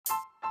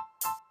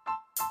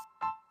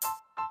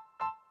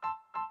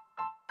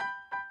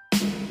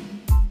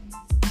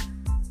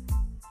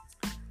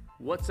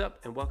What's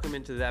up, and welcome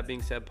into That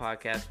Being Said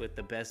podcast with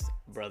the best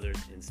brothers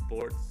in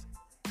sports.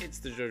 It's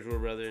the George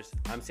Wood Brothers.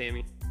 I'm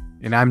Sammy.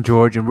 And I'm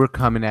George, and we're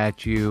coming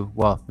at you.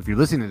 Well, if you're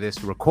listening to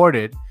this,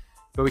 recorded,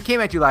 but we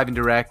came at you live and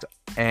direct,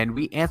 and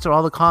we answer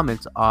all the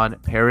comments on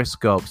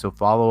Periscope. So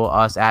follow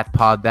us at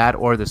PodThat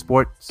or the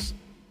Sports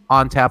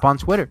on Tap on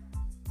Twitter.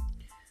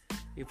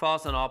 You can follow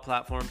us on all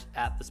platforms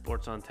at the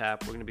Sports on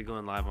Tap. We're going to be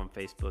going live on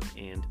Facebook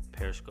and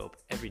Periscope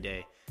every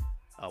day.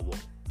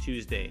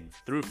 Tuesday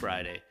through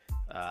Friday.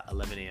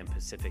 11 a.m.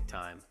 Pacific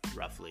time,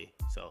 roughly.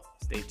 So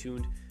stay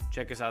tuned.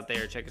 Check us out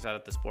there. Check us out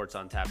at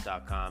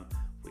thesportsontap.com.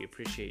 We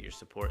appreciate your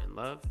support and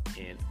love,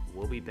 and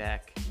we'll be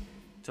back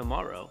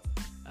tomorrow.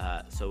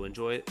 So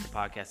enjoy the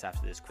podcast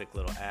after this quick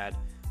little ad.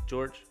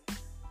 George,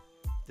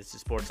 this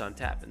is Sports on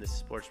Tap, and this is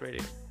Sports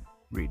Radio.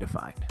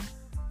 Redefined.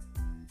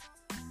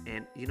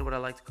 And you know what I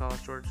like to call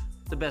us, George?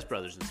 The best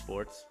brothers in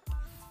sports.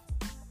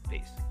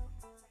 Peace.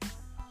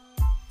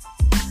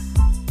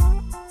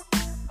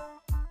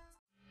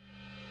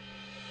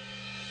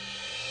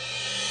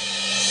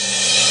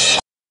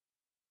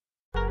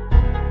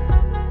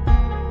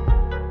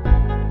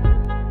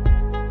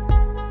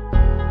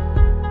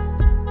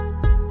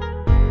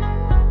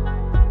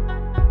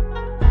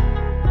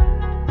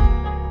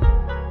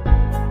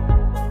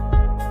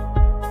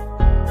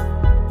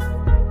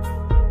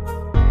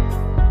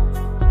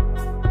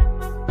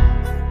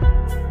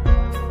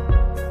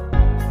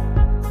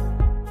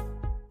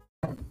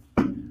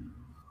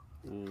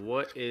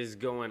 What is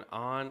going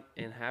on?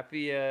 And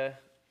happy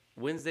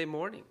Wednesday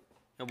morning.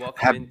 And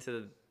welcome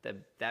into the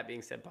That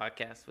Being Said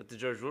podcast with the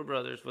George Wood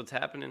Brothers. What's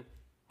happening?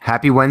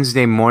 Happy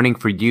Wednesday morning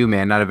for you,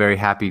 man. Not a very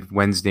happy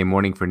Wednesday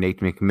morning for Nate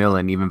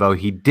McMillan, even though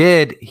he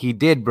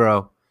did,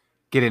 bro,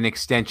 get an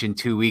extension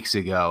 2 weeks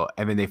ago,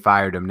 and then they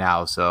fired him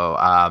now. So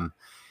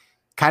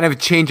kind of a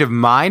change of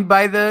mind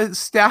by the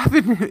staff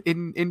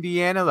in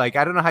Indiana. Like,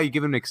 I don't know how you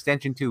give him an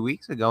extension 2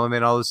 weeks ago, and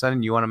then all of a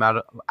sudden you want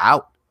him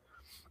out.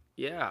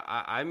 Yeah,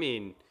 I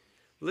mean,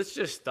 let's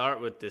just start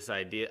with this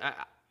idea.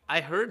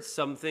 I heard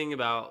something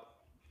about,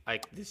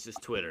 like, this is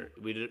Twitter.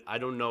 I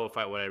don't know if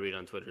what I read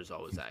on Twitter is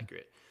always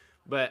accurate.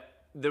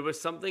 But there was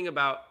something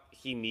about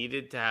he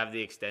needed to have the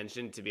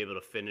extension to be able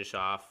to finish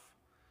off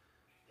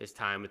his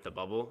time at the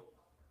bubble.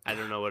 I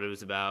don't know what it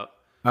was about.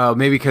 Oh,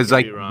 maybe because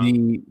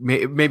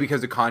maybe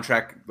because the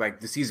contract, like,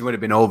 the season would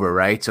have been over,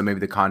 right? So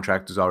maybe the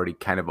contract was already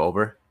kind of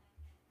over.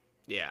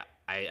 Yeah,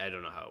 I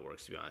don't know how it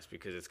works, to be honest,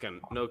 because it's kind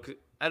of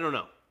I don't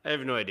know. I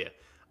have no idea.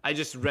 I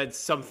just read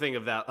something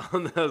of that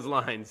on those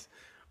lines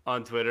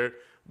on Twitter,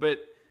 but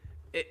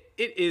it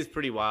is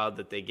pretty wild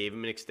that they gave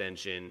him an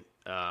extension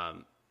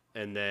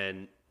and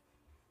then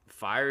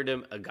fired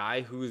him, a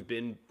guy who's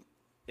been,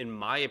 in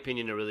my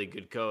opinion, a really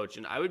good coach.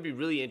 And I would be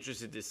really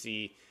interested to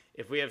see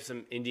if we have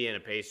some Indiana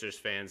Pacers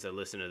fans that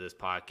listen to this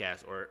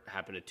podcast or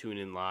happen to tune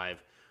in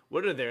live.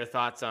 What are their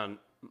thoughts on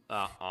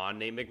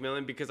Nate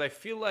McMillan? Because I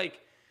feel like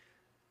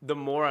the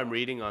more I'm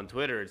reading on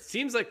Twitter, it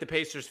seems like the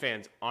Pacers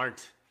fans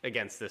aren't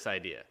against this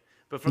idea.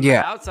 But from the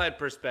outside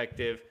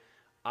perspective,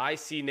 I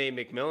see Nate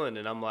McMillan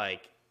and I'm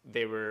like,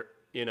 they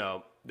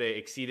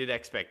exceeded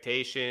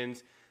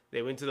expectations.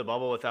 They went to the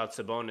bubble without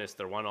Sabonis,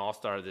 their one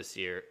All-Star this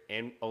year,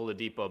 and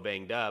Oladipo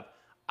banged up.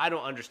 I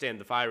don't understand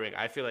the firing.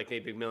 I feel like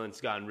Nate McMillan's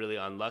gotten really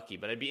unlucky,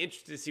 but I'd be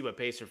interested to see what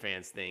Pacer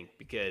fans think,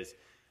 because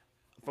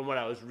from what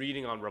I was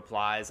reading on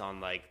replies on,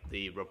 like,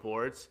 the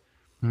reports,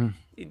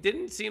 it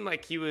didn't seem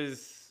like he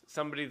was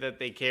somebody that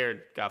they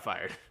cared got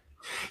fired.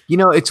 You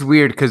know, it's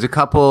weird because a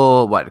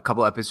couple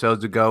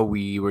episodes ago,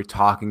 we were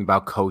talking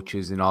about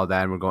coaches and all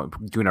that, and we're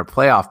doing our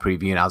playoff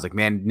preview, and I was like,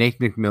 man, Nate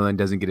McMillan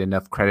doesn't get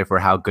enough credit for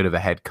how good of a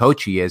head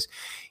coach he is.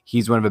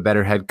 He's one of the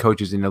better head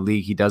coaches in the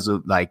league. He does,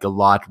 like, a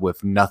lot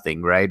with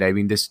nothing, right? I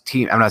mean, this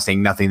team, I'm not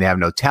saying nothing, they have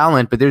no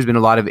talent, but there's been a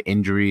lot of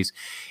injuries.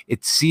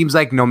 It seems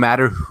like no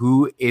matter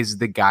who is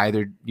the guy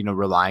they're,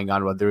 relying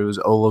on, whether it was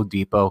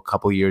Oladipo a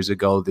couple years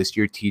ago, this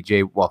year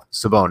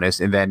Sabonis,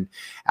 and then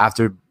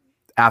after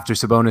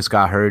Sabonis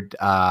got hurt,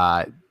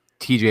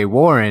 TJ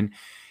Warren,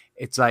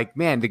 it's like,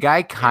 man, the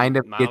guy kind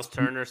of Miles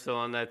Turner still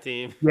on that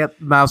team. Yep,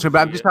 Miles Turner. But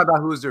I'm just talking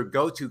about who was their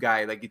go-to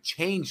guy. Like, it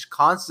changed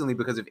constantly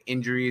because of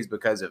injuries,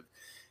 because of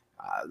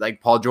like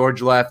Paul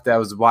George left. That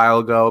was a while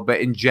ago. But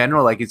in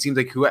general, like, it seems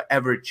like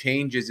whoever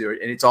changes, and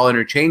it's all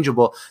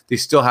interchangeable, they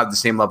still have the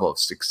same level of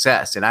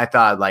success. And I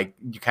thought, like,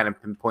 you kind of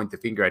point the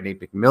finger at Nate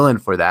McMillan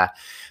for that.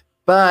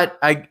 But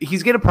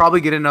he's going to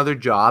probably get another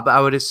job, I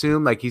would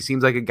assume. Like, he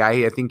seems like a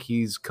guy, I think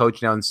he's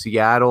coached now in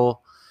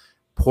Seattle,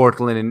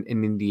 Portland, and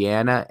in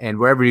Indiana. And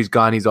wherever he's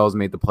gone, he's always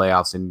made the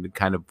playoffs and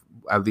kind of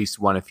at least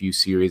won a few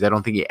series. I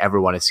don't think he ever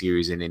won a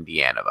series in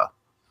Indiana, though.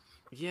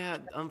 Yeah,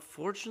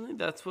 unfortunately,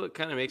 that's what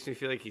kind of makes me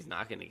feel like he's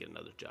not going to get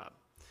another job.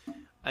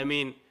 I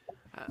mean,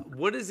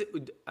 what is it?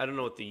 I don't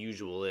know what the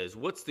usual is.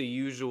 What's the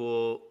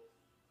usual,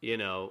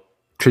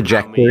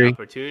 trajectory?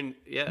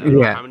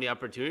 How many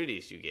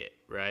opportunities you get,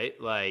 right?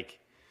 Like,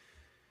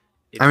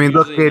 it's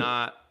usually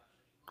not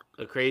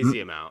a crazy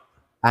amount.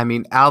 I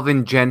mean,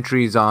 Alvin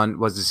Gentry's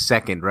was the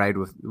second, right?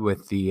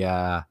 With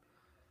the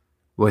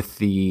with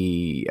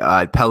the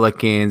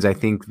Pelicans. I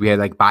think we had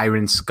like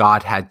Byron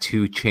Scott had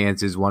 2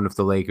 chances, one with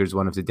the Lakers,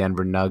 one with the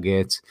Denver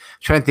Nuggets. I'm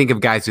trying to think of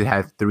guys who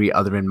have 3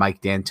 other than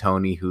Mike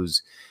D'Antoni,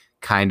 who's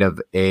kind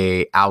of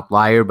a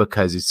outlier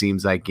because it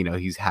seems like,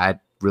 he's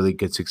had really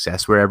good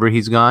success wherever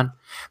he's gone.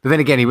 But then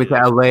again, he went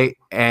to LA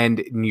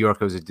and New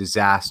York. It was a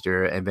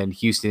disaster. And then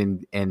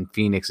Houston and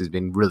Phoenix has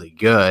been really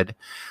good.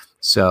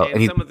 So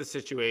and some of the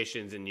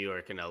situations in New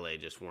York and LA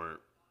just weren't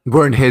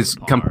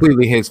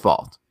completely his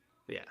fault.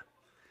 Yeah.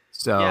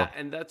 So yeah,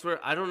 and that's where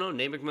I don't know.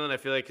 Nate McMillan, I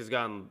feel like, has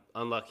gotten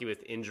unlucky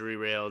with injury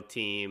railed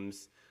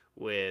teams,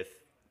 with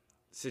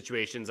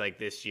situations like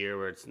this year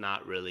where it's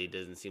not really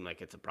doesn't seem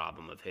like it's a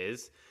problem of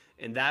his,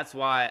 and that's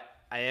why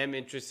I am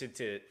interested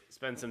to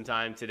spend some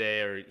time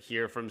today or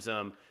hear from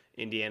some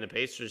Indiana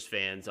Pacers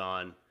fans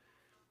on.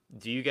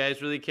 Do you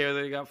guys really care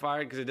that he got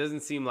fired? Because it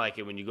doesn't seem like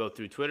it when you go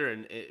through Twitter,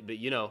 but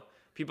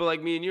people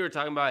like me and you are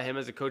talking about him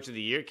as a Coach of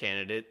the Year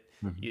candidate.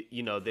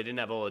 Mm-hmm. They didn't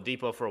have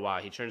Oladipo for a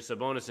while. He turned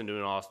Sabonis into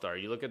an all-star.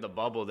 You look at the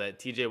bubble that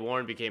TJ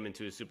Warren became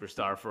into a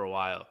superstar for a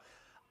while.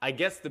 I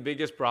guess the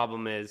biggest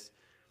problem is,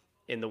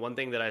 and the one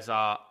thing that I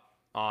saw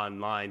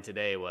online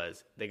today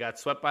was they got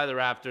swept by the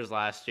Raptors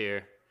last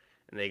year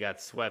and they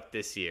got swept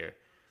this year.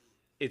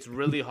 It's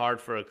really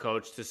hard for a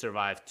coach to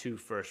survive 2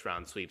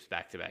 first-round sweeps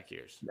back-to-back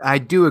years. I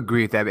do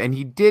agree with that. And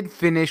he did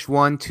finish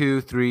 1,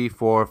 2, 3,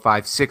 4,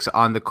 5, 6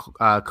 on the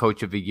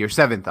Coach of the Year,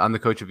 7th on the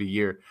Coach of the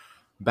Year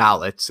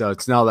ballot. So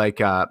it's not like,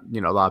 a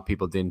lot of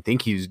people didn't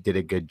think he did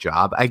a good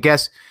job. I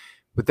guess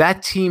with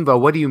that team, but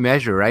what do you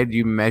measure, right? Do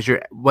you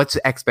measure what's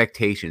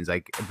expectations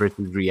like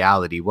versus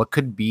reality? What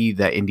could be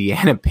the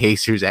Indiana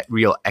Pacers at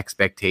real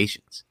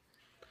expectations?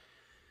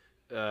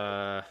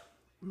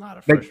 Not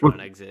a first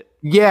round exit.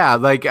 Yeah,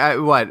 like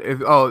what?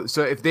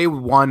 So if they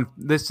won,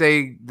 let's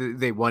say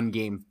they won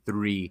game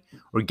 3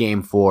 or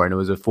game 4, and it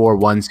was a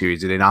 4-1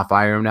 series, did they not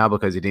fire him now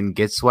because it didn't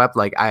get swept?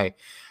 Like I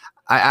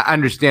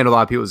understand a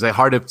lot of people. It's like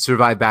hard to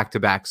survive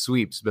back-to-back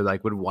sweeps, but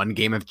like would one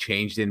game have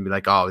changed it and be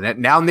like, oh,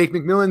 now Nate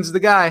McMillan's the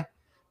guy?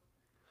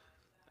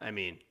 I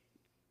mean,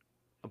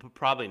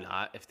 probably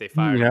not. If they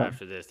fired him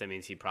after this, that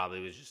means he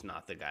probably was just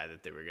not the guy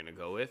that they were going to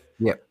go with.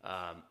 Yep.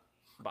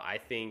 But I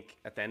think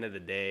at the end of the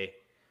day,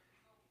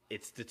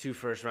 it's the 2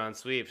 first-round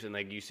sweeps, and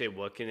like you say,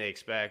 what can they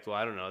expect? Well,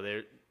 I don't know.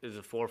 There's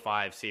a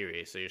 4-5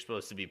 series, so you're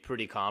supposed to be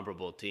pretty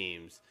comparable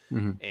teams,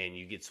 and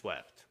you get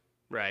swept,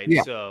 right?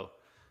 Yeah. So.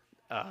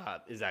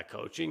 Is that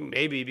coaching?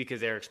 Maybe,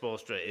 because Eric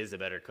Spoelstra is a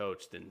better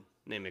coach than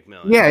Nate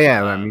McMillan.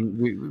 Yeah. I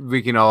mean,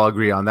 we can all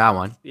agree on that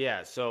one.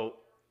 Yeah, so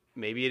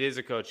maybe it is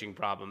a coaching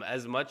problem.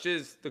 As much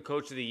as the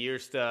Coach of the Year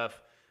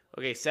stuff,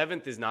 okay,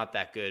 7th is not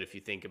that good if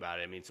you think about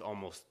it. I mean, it's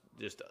almost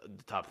just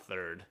the top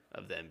third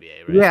of the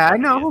NBA, right? Yeah, I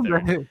know.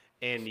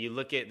 And you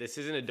look at, this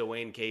isn't a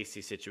Dwayne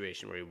Casey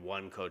situation where he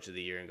won Coach of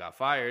the Year and got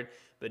fired.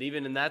 But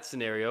even in that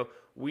scenario,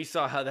 we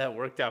saw how that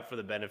worked out for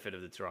the benefit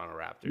of the Toronto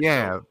Raptors.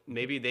 Yeah. So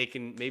maybe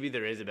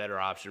there is a better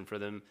option for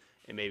them,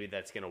 and maybe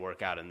that's going to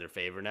work out in their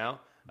favor now.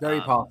 Very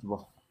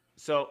possible.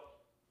 So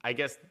I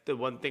guess the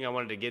one thing I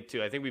wanted to get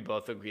to, I think we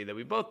both agree that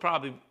we both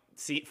probably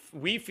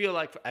we feel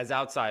like as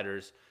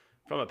outsiders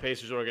from a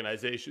Pacers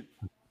organization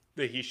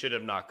that he should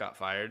have not got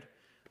fired.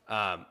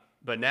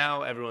 But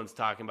now everyone's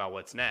talking about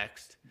what's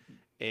next.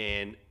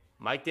 And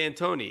Mike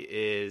D'Antoni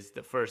is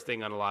the first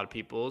thing on a lot of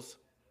people's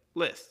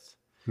lists.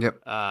 Yep.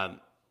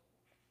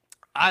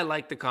 I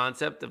like the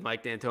concept of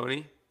Mike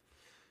D'Antoni.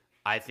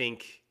 I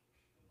think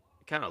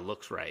it kind of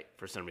looks right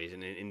for some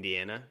reason in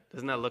Indiana.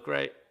 Doesn't that look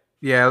right?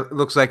 Yeah, it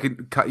looks like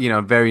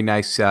a very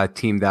nice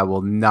team that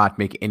will not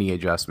make any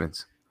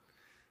adjustments.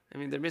 I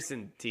mean, they're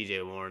missing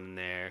TJ Warren in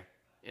there,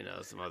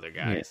 some other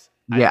guys.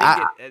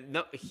 Yeah,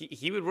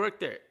 he would work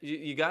there.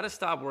 You got to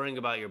stop worrying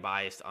about your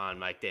bias on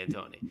Mike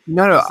D'Antoni.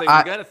 No, you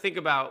got to think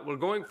about, we're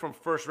going from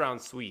first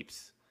round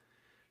sweeps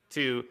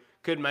to,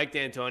 could Mike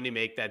D'Antoni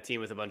make that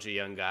team with a bunch of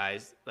young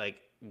guys like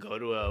go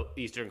to a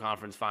Eastern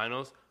Conference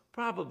Finals?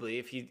 Probably,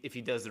 if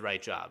he does the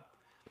right job,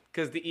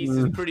 because the East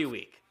is pretty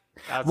weak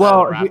outside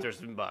of the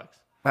Raptors and Bucks.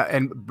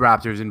 And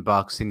Raptors and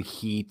Bucks and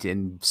Heat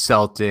and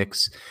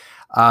Celtics.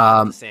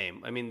 The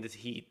same. I mean, the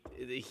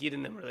Heat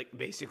and them are like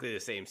basically the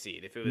same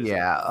seed. If it was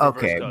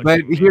okay.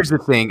 But here's the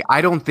thing: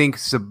 I don't think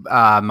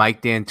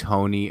Mike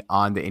D'Antoni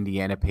on the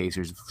Indiana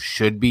Pacers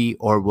should be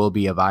or will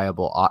be a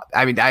viable.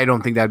 I mean, I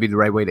don't think that'd be the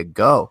right way to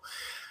go.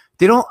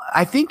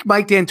 I think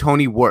Mike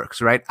D'Antoni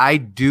works, right? I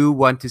do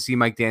want to see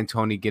Mike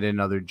D'Antoni get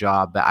another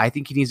job, but I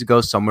think he needs to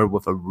go somewhere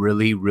with a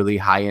really, really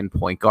high-end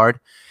point guard.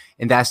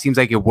 And that seems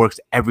like it works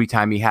every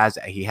time he has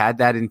that. He had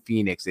that in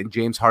Phoenix, and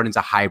James Harden's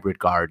a hybrid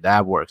guard.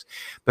 That works.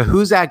 But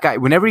who's that guy?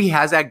 Whenever he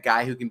has that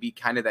guy who can be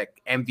kind of that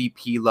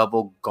MVP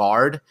level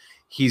guard,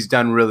 he's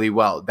done really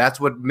well. That's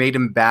what made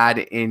him bad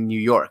in New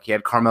York. He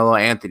had Carmelo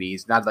Anthony.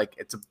 He's not like,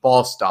 it's a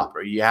ball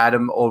stopper. You had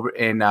him over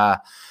in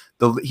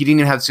he didn't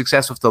even have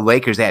success with the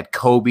Lakers. They had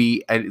Kobe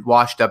and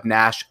washed up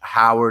Nash,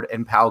 Howard,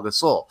 and Pau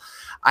Gasol.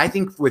 I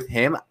think with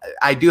him,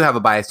 I do have a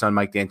bias on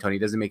Mike D'Antoni. He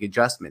doesn't make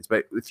adjustments.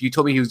 But if you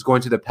told me he was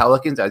going to the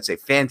Pelicans, I'd say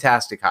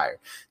fantastic hire.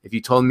 If you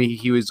told me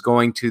he was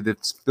going to the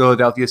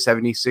Philadelphia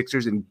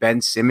 76ers and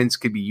Ben Simmons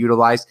could be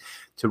utilized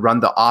to run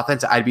the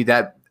offense, I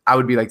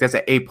would be like, that's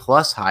an A+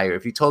 hire.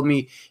 If you told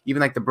me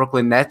even like the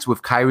Brooklyn Nets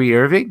with Kyrie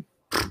Irving,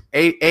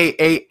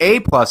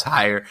 A+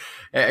 hire,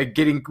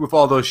 getting with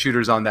all those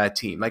shooters on that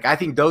team. Like, I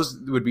think those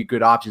would be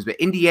good options. But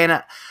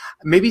Indiana,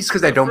 maybe it's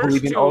because I don't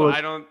believe in all.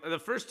 The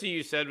first two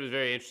you said was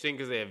very interesting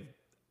because they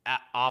have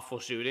awful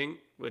shooting,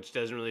 which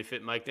doesn't really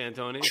fit Mike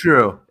D'Antoni.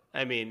 True.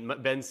 I mean,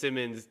 Ben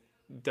Simmons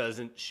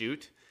doesn't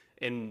shoot,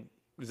 and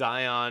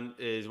Zion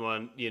is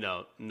one,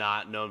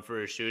 not known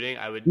for his shooting.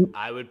 I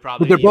would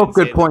probably. But they're both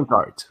good point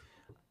guards.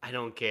 I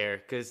don't care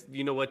because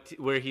you know what?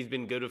 Where he's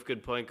been good with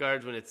good point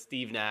guards when it's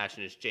Steve Nash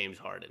and it's James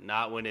Harden,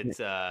 not when it's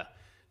I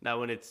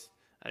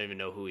don't even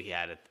know who he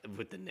had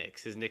with the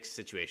Knicks. His Knicks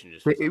situation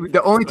just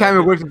the only time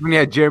it worked was when he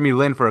had Jeremy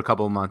Lin for a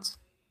couple of months.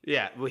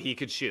 Yeah, well, he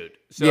could shoot.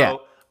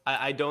 So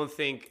I don't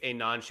think a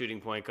non-shooting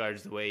point guard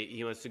is the way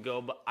he wants to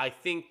go. But I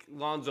think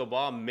Lonzo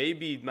Ball,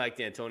 maybe Mike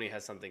D'Antoni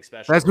has something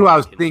special. That's who I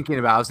was thinking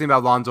about. I was thinking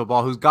about Lonzo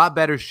Ball, who's got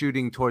better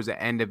shooting towards the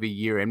end of a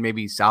year and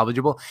maybe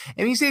salvageable. And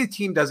when you say the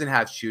team doesn't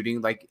have shooting,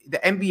 like the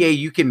NBA,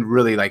 you can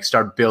really like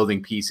start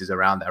building pieces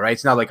around that, right?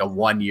 It's not like a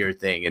 1-year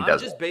thing. I'm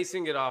just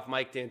basing it off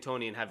Mike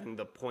D'Antoni and having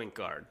the point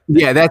guard.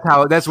 Yeah,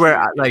 that's where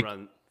I like.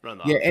 Run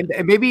the offense.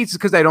 And maybe it's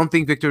because I don't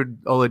think Victor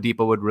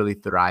Oladipo would really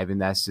thrive in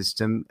that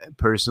system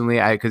personally.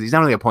 Because he's not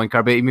really a point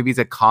guard, but maybe he's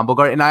a combo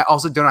guard. And I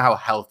also don't know how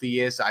healthy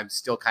he is. So I'm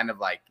still kind of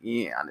like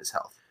on his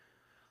health.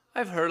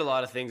 I've heard a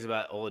lot of things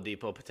about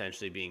Oladipo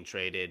potentially being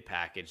traded,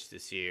 packaged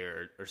this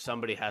year, or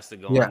somebody has to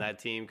go on that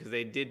team because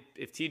they did.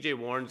 If TJ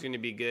Warren's going to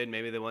be good,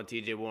 maybe they want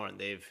TJ Warren.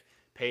 They've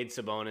paid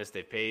Sabonis,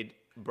 they've paid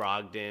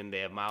Brogdon, they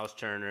have Miles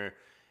Turner.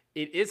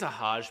 It is a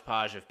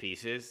hodgepodge of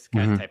pieces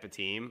kind of type of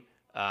team.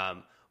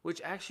 Which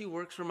actually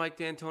works for Mike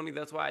D'Antoni.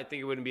 That's why I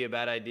think it wouldn't be a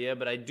bad idea.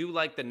 But I do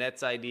like the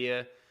Nets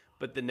idea.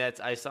 But the Nets,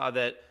 I saw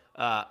that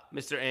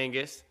Mr.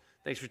 Angus,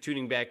 thanks for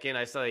tuning back in.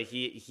 I saw that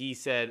he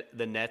said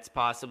the Nets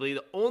possibly.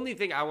 The only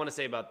thing I want to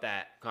say about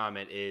that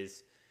comment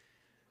is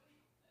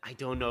I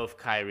don't know if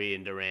Kyrie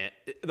and Durant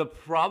 – the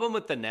problem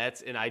with the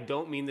Nets, and I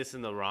don't mean this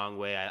in the wrong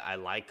way. I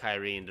like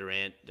Kyrie and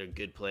Durant. They're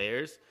good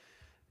players.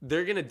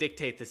 They're going to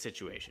dictate the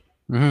situation,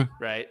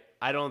 right?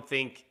 I don't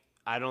think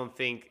 –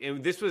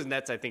 and this was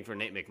Nets, I think, for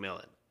Nate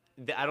McMillan.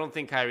 I don't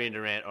think Kyrie and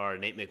Durant are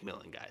Nate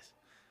McMillan guys.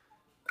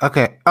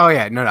 Okay. Oh,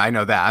 yeah. No, I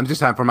know that. I'm just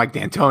talking for Mike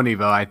D'Antoni,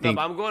 though, I think.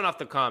 No, I'm going off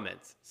the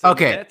comments. So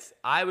okay. Nets,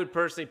 I would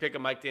personally pick a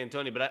Mike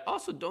D'Antoni, but I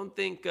also don't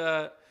think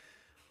I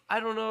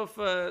don't know if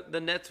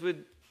the Nets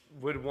would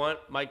want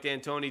Mike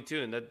D'Antoni,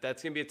 too, and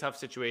that's going to be a tough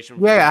situation.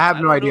 Yeah, I have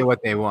no idea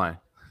what they want.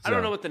 So. I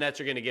don't know what the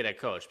Nets are going to get at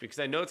coach because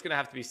I know it's going to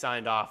have to be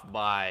signed off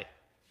by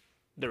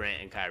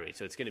Durant and Kyrie,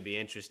 so it's going to be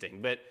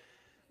interesting. But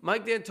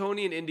Mike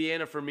D'Antoni in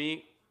Indiana, for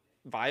me,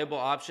 viable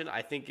option.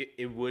 I think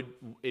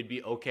it'd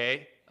be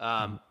okay.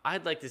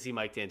 I'd like to see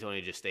Mike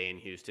D'Antoni just stay in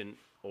Houston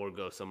or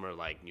go somewhere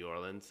like New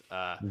Orleans.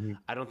 I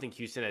don't think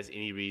Houston has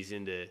any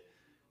reason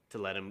to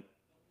let him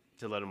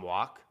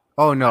walk.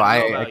 Oh no,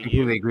 I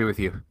completely agree with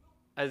you.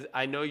 As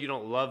I know you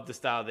don't love the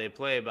style they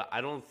play, but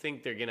I don't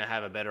think they're gonna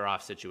have a better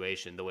off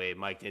situation the way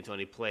Mike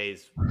D'Antoni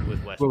plays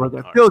with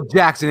Westbrook. Phil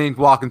Jackson ain't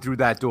walking through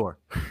that door.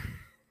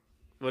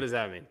 What does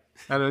that mean?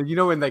 I don't know. You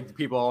know when like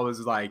people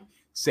always like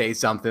say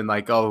something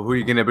like, "Oh, who are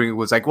you gonna bring?" It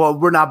was like, "Well,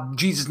 we're not.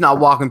 Jesus not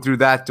walking through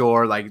that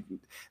door." Like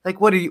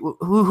what are you?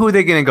 Who are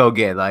they gonna go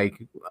get? Like,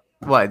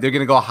 what? They're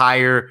gonna go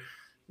hire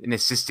an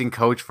assistant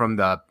coach from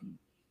the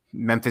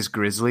Memphis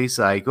Grizzlies?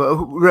 Like,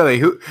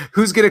 really?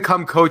 Who's gonna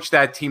come coach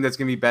that team that's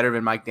gonna be better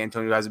than Mike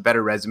D'Antoni? Who has a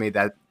better resume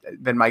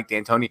than Mike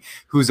D'Antoni?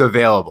 Who's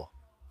available?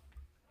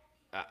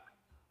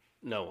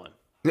 No one.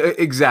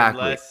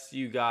 Exactly. Unless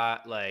you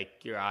got like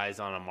your eyes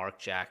on a Mark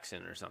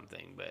Jackson or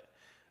something, but.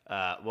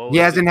 He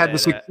hasn't had the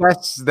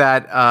success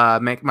that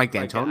Mike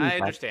D'Antoni. I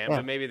understand,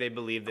 but maybe they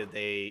believe that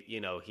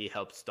he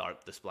helped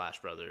start the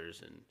Splash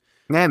Brothers and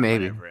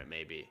maybe whatever it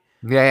may be.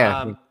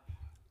 Yeah.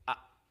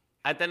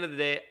 At the end of the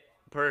day,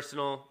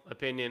 personal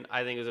opinion,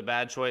 I think it was a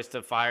bad choice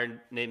to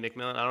fire Nate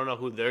McMillan. I don't know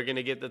who they're going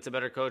to get that's a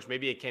better coach.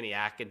 Maybe a Kenny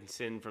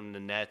Atkinson from the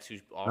Nets, who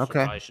also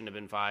probably shouldn't have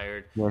been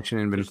fired. Yeah,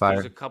 shouldn't have been fired.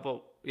 There's a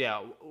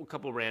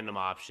couple random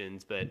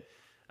options, but.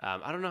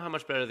 I don't know how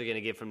much better they're going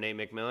to get from Nate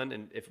McMillan.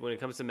 And when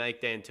it comes to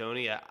Mike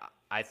D'Antoni,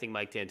 I think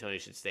Mike D'Antoni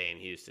should stay in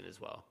Houston as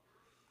well.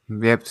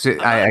 Yep. So I'm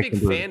not a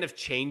big fan of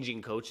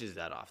changing coaches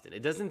that often.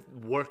 It doesn't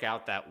work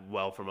out that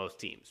well for most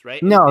teams,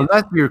 right? No,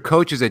 unless your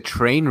coach is a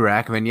train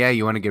wreck, I mean, yeah,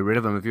 you want to get rid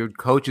of him. If your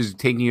coach is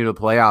taking you to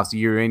the playoffs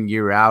year in,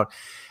 year out,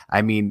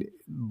 I mean,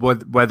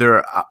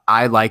 whether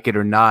I like it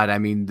or not, I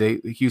mean,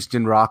 the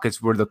Houston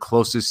Rockets were the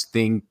closest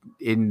thing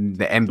in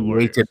the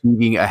NBA to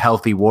beating a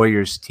healthy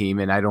Warriors team,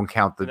 and I don't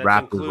count the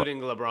Raptors,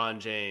 including LeBron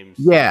James.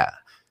 Yeah,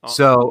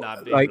 so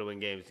not being able to win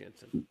games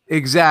against him.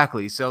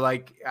 Exactly. So,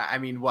 like, I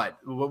mean, what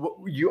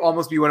you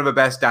almost be one of the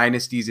best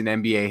dynasties in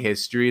NBA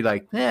history.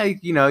 Like,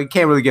 you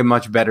can't really get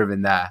much better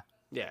than that.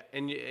 Yeah,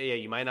 and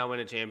you might not win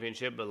a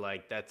championship, but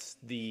like that's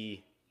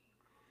the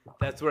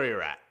That's where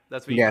you're at.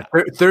 That's what you Yeah,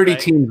 got, 30 right?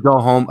 teams go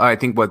home. I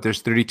think what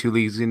there's 32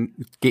 leagues in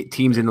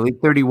teams in the league.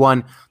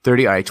 31,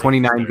 30. All right, I think it's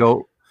 29 30.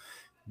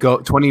 go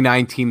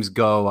 29 teams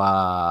go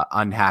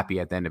unhappy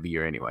at the end of the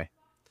year anyway.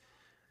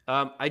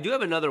 I do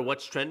have another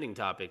what's trending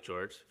topic,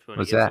 George, if you want to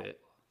What's get that? to it.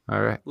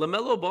 All right.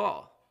 LaMelo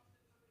Ball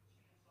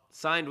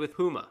signed with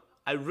Puma.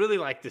 I really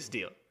like this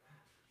deal.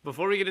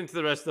 Before we get into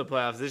the rest of the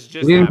playoffs, this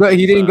just happened.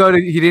 He didn't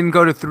So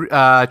go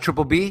to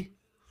Triple B.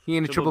 He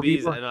in a Triple Triple B.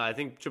 B's, no, I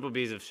think Triple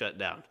B's have shut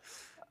down,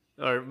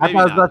 or I maybe thought it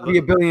was not. about to be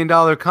 $1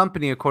 billion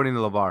company according to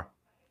LeVar.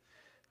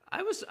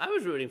 I was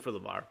rooting for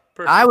LeVar. I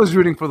Personally. was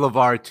rooting for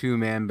LeVar too,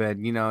 man, but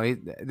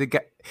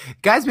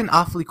guy's been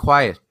awfully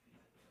quiet.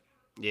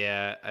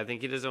 Yeah, I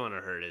think he doesn't want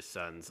to hurt his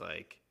son's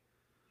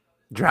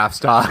Draft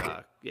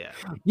stock. Yeah.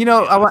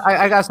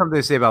 I got something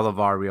to say about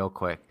LeVar real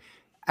quick.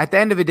 At the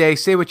end of the day,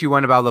 say what you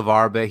want about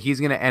LeVar, but he's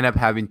going to end up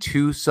having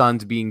 2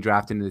 sons being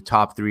drafted in the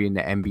top 3 in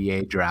the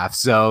NBA draft.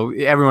 So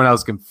everyone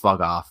else can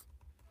fuck off.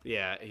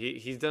 Yeah,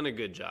 he's done a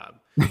good job.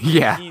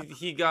 Yeah.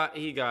 He got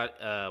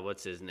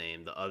what's his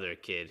name? The other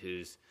kid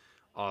who's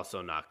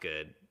also not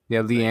good.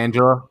 Yeah,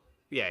 LiAngelo.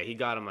 Yeah, he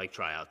got him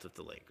tryouts with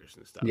the Lakers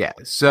and stuff. Yeah.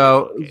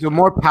 So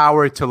more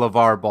power to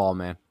LeVar Ball,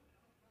 man.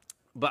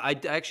 But I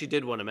actually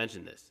did want to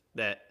mention this,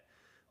 that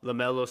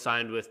LaMelo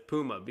signed with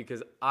Puma,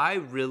 because I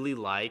really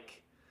like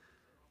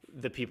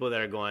the people that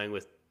are going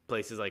with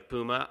places like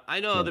Puma. I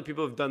know other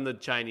people have done the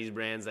Chinese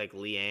brands like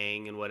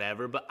Liang and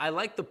whatever, but I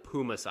like the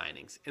Puma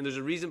signings. And there's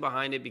a reason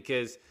behind it,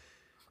 because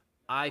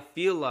I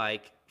feel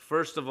like,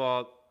 first of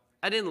all,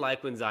 I didn't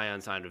like when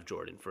Zion signed with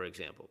Jordan, for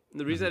example. And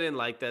the reason I didn't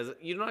like that is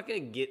you're not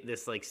going to get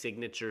this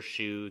signature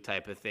shoe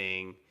type of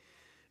thing.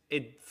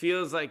 It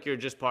feels like you're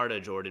just part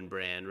of Jordan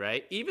brand,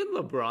 right? Even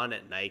LeBron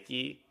at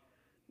Nike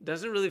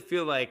doesn't really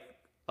feel like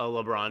a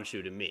LeBron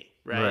shoe to me,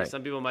 right?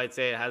 Some people might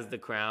say it has the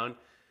crown.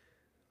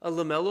 A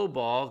LaMelo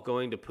Ball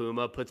going to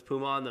Puma puts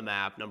Puma on the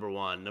map, number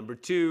one. Number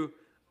two,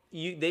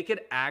 they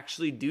could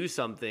actually do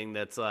something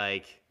that's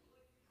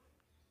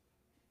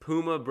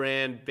Puma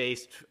brand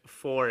based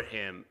for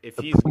him. If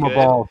he's Puma good.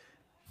 Balls.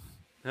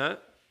 Huh?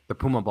 The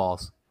Puma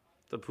Balls.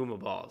 The Puma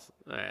Balls.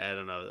 I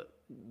don't know.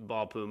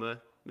 Ball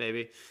Puma,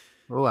 maybe.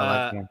 Oh,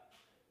 I like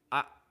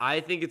that. I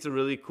think it's a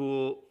really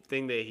cool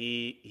thing that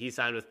he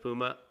signed with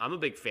Puma. I'm a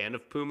big fan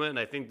of Puma, and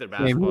I think their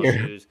basketball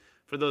shoes,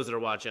 for those that are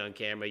watching on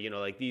camera,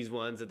 these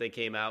ones that they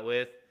came out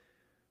with,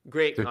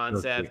 great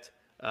concept.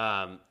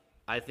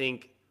 I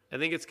think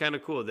it's kind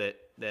of cool that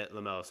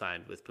LaMelo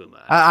signed with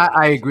Puma.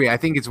 I agree. I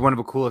think it's one of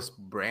the coolest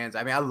brands.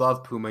 I mean, I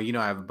love Puma.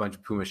 I have a bunch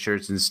of Puma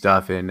shirts and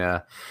stuff, and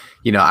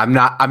I'm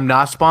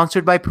not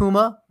sponsored by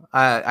Puma.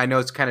 I know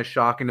it's kind of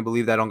shocking to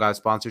believe that I don't got a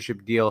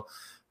sponsorship deal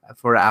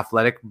for an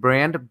athletic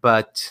brand,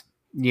 but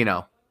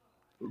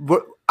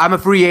I'm a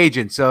free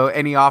agent, so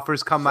any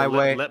offers come my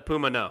way. Let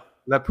Puma know.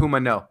 Let Puma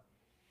know.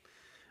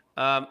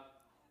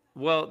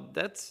 Well,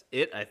 that's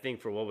it, I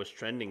think, for what was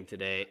trending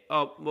today.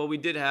 Oh, well, we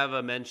did have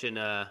a mention.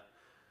 I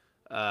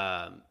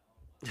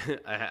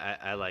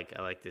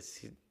like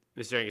this.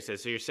 Mr. Angus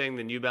says, so you're saying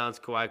the New Balance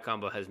Kawhi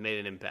combo has made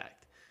an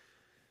impact?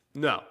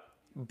 No,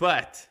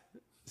 but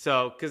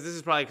because this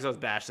is probably because I was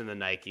bashing the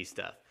Nike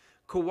stuff.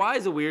 Kawhi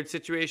is a weird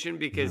situation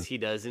because he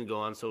doesn't go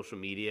on social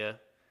media.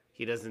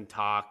 He doesn't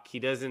talk. He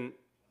doesn't.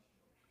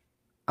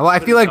 Well, I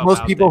feel like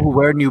most people who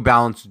wear New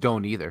Balance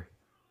don't either.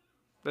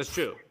 That's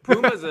true.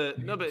 Puma's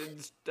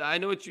but I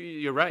know what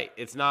you're right.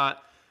 It's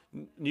not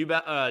New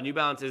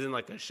Balance isn't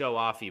a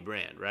show-offy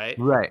brand, right?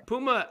 Right.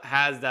 Puma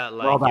has that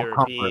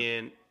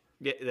European,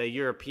 the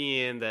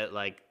European that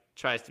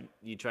try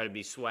to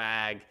be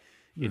swag,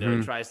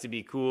 tries to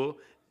be cool.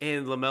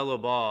 And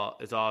LaMelo Ball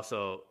is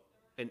also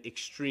an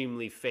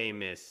extremely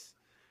famous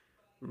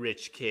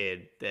rich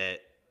kid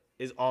that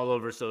is all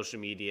over social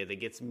media, that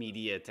gets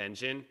media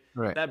attention.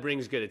 Right. That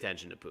brings good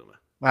attention to Puma.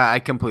 I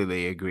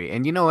completely agree.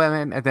 And you know what,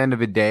 man? At the end of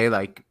the day,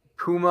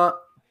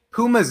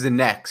 Puma's the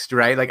next,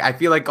 right? I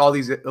feel like a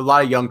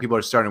lot of young people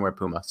are starting to wear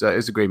Puma. So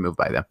it's a great move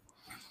by them.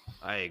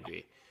 I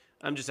agree.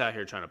 I'm just out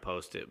here trying to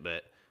post it,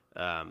 but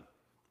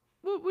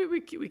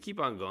we keep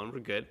on going. We're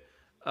good.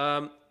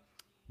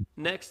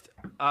 Next,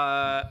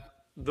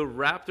 the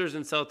Raptors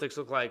and Celtics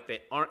look like they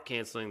aren't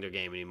canceling their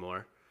game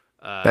anymore.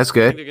 That's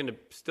good. I think they're going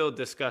to still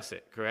discuss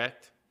it,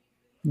 correct?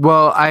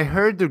 Well, I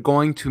heard they're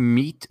going to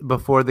meet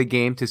before the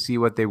game to see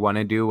what they want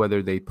to do,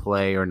 whether they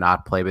play or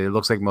not play. But it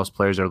looks like most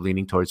players are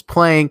leaning towards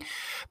playing.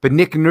 But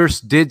Nick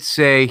Nurse did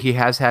say he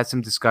has had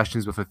some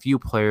discussions with a few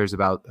players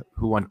about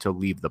who want to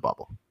leave the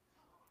bubble.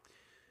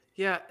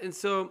 Yeah, and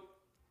so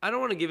I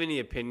don't want to give any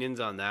opinions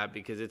on that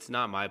because it's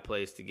not my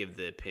place to give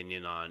the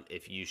opinion on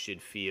if you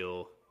should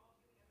feel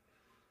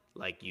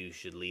like you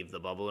should leave the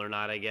bubble or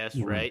not, I guess,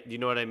 right? Do you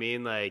know what I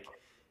mean?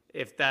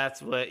 If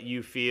that's what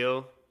you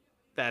feel,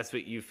 that's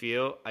what you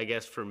feel. I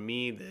guess for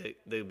me,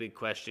 the big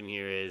question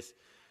here is,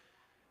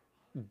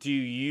 do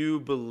you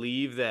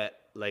believe that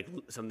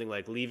something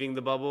like leaving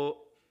the bubble,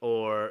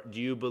 or do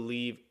you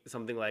believe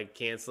something like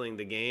canceling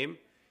the game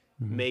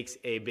makes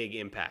a big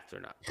impact or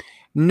not?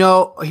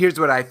 No, here's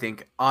what I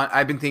think.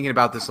 I've been thinking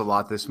about this a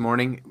lot this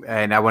morning,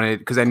 and I wanted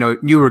because I know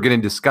you were going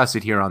to discuss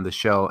it here on the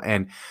show.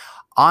 And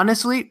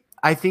honestly,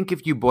 I think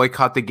if you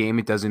boycott the game,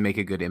 it doesn't make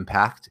a good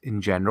impact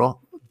in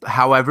general.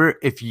 However,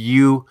 if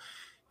you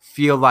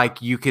feel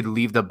like you could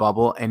leave the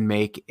bubble and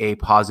make a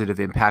positive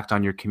impact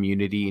on your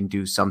community and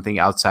do something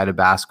outside of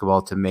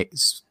basketball to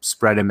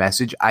spread a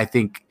message, I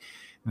think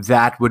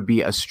that would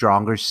be a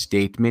stronger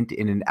statement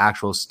in an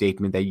actual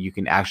statement that you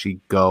can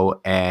actually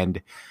go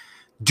and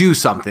do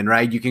something,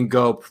 right? You can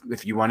go,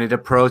 if you wanted to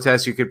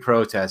protest, you could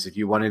protest. If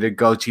you wanted to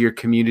go to your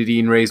community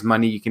and raise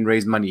money, you can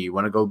raise money. You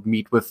want to go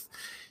meet with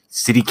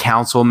city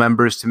council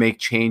members to make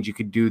change, you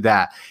could do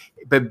that.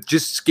 But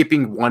just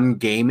skipping one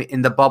game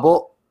in the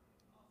bubble,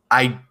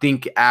 I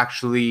think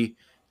actually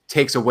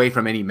takes away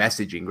from any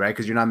messaging, right?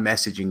 Because you're not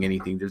messaging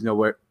anything. There's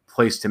nowhere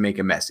place to make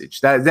a message.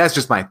 That's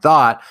just my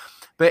thought.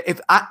 But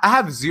if I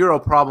have zero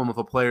problem with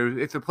a player,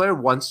 if the player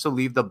wants to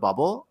leave the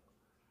bubble,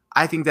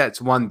 I think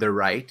that's one, they're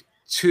right.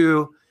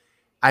 Two,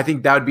 I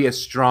think that would be a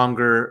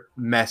stronger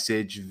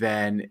message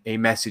than a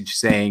message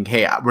saying,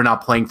 hey, we're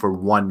not playing for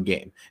one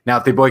game. Now,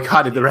 if they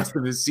boycotted the rest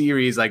of the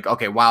series, like,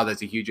 okay, wow,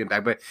 that's a huge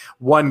impact. But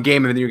one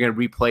game, and then you're going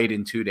to replay it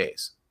in 2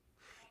 days.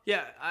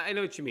 Yeah, I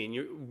know what you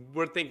mean.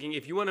 We're thinking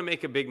if you want to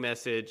make a big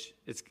message,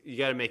 you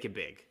got to make it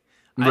big.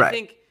 Right. I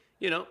think,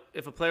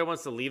 if a player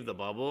wants to leave the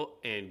bubble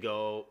and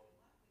go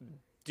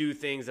do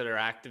things that are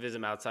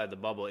activism outside the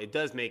bubble, it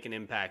does make an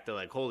impact that,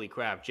 like, holy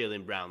crap,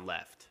 Jaylen Brown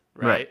left,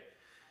 right?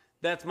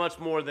 That's much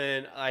more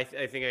than, I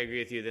think I agree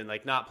with you, than,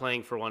 like, not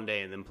playing for one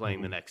day and then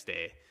playing the next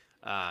day.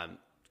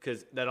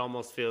 Because that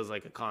almost feels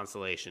like a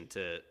consolation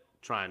to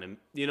trying to,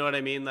 you know what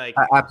I mean? Like,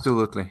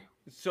 absolutely.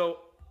 So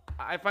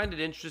I find it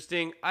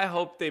interesting. I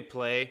hope they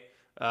play.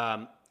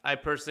 I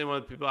personally, one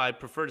of the people, I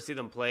prefer to see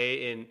them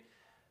play and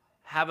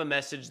have a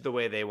message the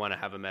way they want to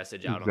have a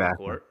message out on the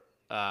court.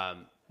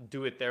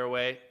 Do it their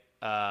way.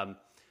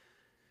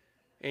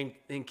 And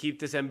keep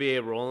this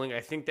NBA rolling. I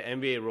think the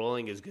NBA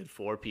rolling is good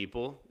for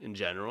people in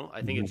general.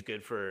 I think it's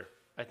good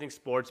I think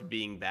sports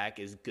being back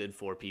is good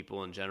for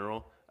people in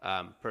general,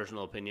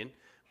 personal opinion.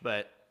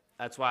 But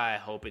that's why I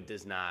hope it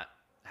does not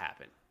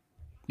happen.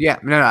 Yeah,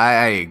 no,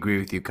 I agree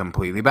with you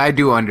completely. But I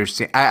do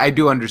understand. I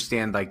do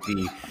understand like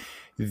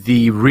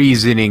the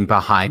reasoning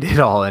behind it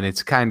all, and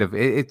it's kind of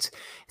it's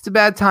a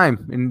bad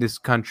time in this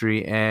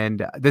country,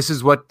 and this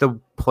is what the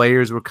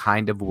players were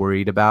kind of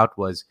worried about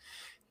was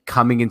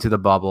coming into the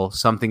bubble,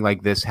 something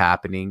like this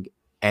happening,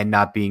 and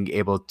not being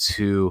able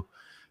to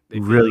they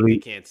feel really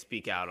like they can't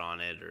speak out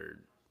on it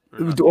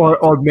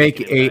or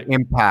make a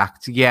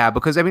impact. Yeah,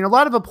 because I mean, a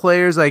lot of the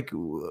players, like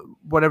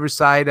whatever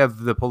side of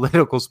the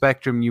political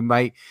spectrum you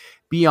might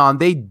be on,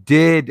 they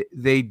did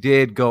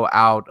go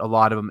out, a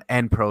lot of them,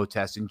 and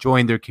protest and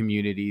join their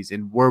communities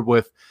and were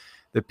with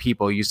the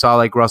people. You saw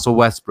like Russell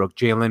Westbrook,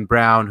 Jaylen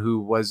Brown,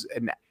 who was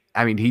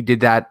he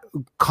did that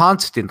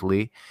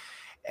constantly.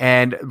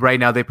 And right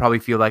now they probably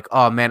feel like,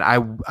 oh man,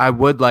 I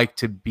would like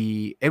to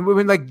be, and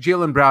when like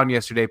Jaylen Brown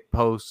yesterday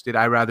posted,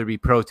 I'd rather be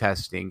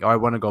protesting, or I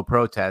want to go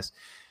protest.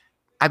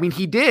 I mean,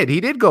 he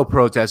did go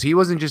protest. He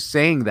wasn't just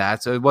saying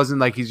that. So it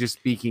wasn't like he's just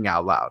speaking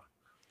out loud.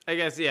 I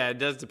guess, yeah, it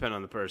does depend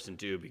on the person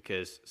too,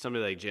 because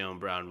somebody like Jaylen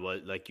Brown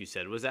was, like you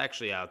said, was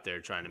actually out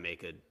there trying to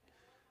make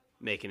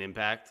an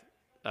impact.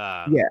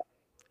 Yeah.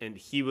 And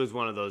he was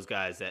one of those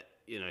guys that,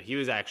 he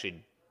was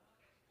actually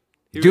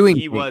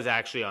was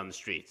actually on the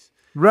streets.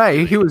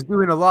 Right, he was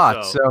doing a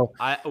lot. So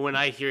when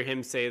I hear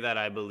him say that,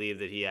 I believe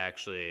that he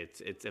actually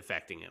it's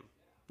affecting him.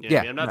 Yeah,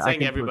 I mean? I'm not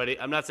saying everybody.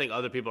 I'm not saying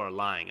other people are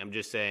lying. I'm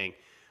just saying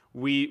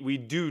we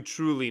do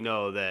truly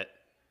know that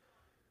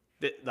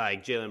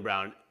like Jaylen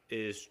Brown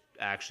is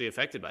actually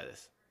affected by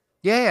this.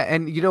 Yeah,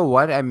 and you know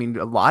what? I mean,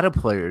 a lot of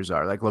players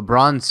are. Like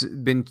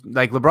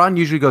LeBron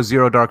usually goes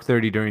 0 dark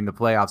 30 during the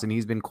playoffs, and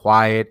he's been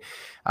quiet.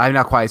 I'm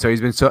not quiet, so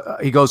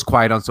he goes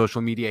quiet on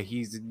social media.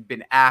 He's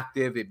been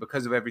active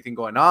because of everything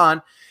going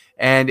on.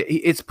 And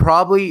it's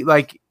probably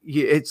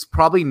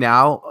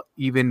now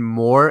even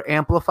more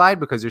amplified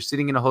because you're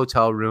sitting in a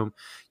hotel room.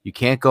 You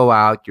can't go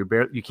out.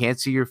 You can't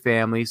see your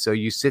family. So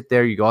you sit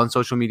there, you go on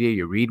social media,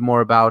 you read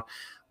more about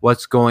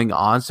what's going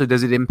on. So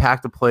does it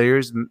impact the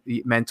players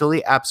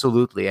mentally?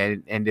 Absolutely.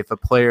 And if a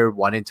player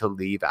wanted to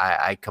leave,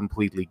 I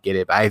completely get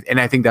it. I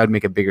think that would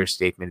make a bigger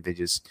statement than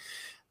just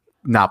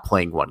not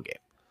playing one game.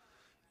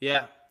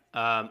 Yeah.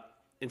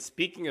 And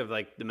speaking of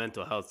like the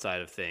mental health side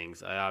of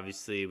things, we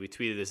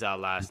tweeted this out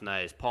last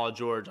night. Is Paul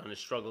George on his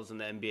struggles in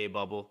the NBA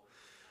bubble?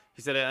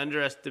 He said, I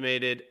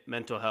underestimated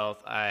mental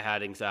health. I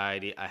had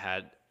anxiety. I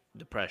had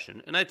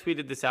depression. And I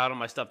tweeted this out on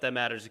my Stuff That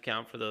Matters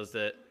account for those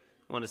that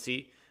want to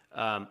see.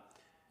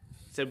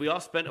 Said, we all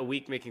spent a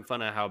week making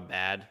fun of how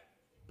bad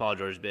Paul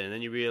George has been. And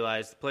then you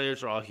realize the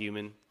players are all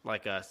human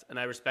like us. And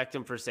I respect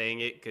him for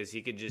saying it because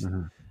he could just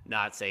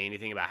not say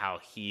anything about how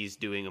he's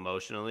doing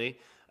emotionally.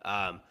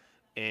 I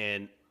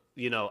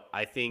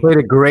think played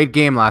a great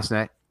game last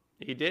night.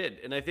 He did.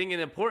 And I think an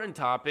important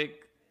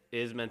topic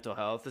is mental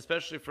health,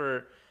 especially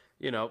for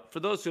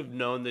those who've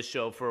known this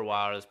show for a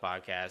while, this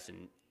podcast,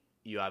 and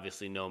you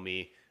obviously know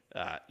me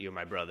You're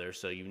my brother,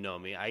 so you know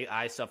me.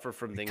 I suffer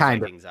from things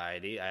Kind like of.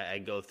 anxiety. I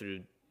go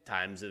through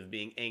times of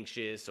being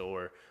anxious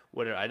or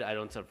whatever. I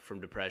don't suffer from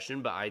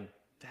depression, but I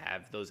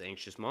have those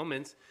anxious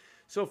moments.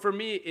 So for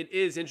me, it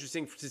is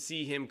interesting to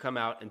see him come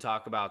out and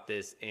talk about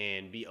this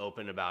and be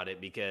open about it,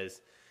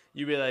 because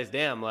you realize,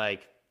 damn,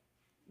 like,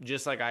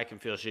 just like I can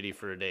feel shitty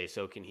for a day,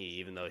 so can he,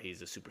 even though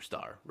he's a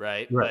superstar,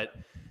 right? Right.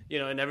 But,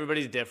 and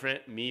everybody's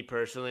different. Me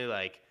personally,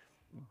 like,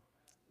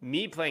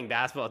 me playing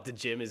basketball at the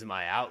gym is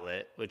my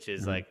outlet, which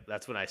is Mhm. like,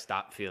 that's when I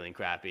stop feeling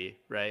crappy,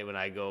 right? When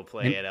I go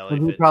play And, at LA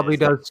and he probably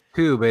Fitness does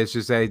too, but it's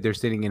just that they're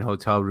sitting in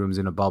hotel rooms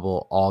in a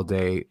bubble all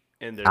day.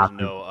 and there's After,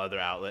 no other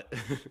outlet.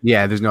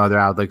 yeah, there's no other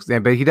outlets.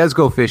 But he does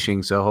go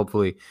fishing, so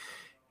hopefully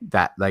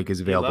that like is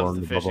He available loves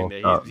in the the fishing bubble.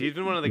 there. So, He's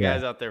been one of the yeah,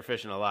 guys out there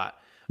fishing a lot.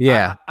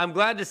 yeah, I'm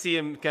glad to see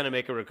him kind of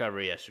make a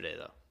recovery yesterday,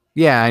 though.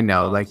 yeah. I That's know.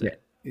 all I'm Like,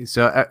 saying.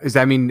 so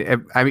I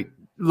mean,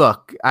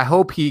 look, I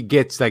hope he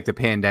gets like the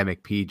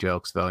pandemic P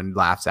jokes though and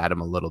laughs at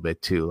him a little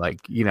bit too. Like,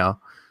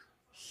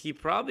 He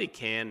probably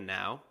can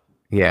now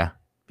yeah.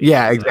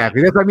 Yeah, because,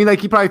 exactly. That's, I mean,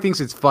 like he probably thinks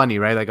it's funny,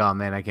 right? Like, oh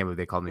man, I can't believe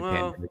they called me well,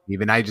 pandemic.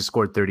 Even I just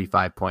scored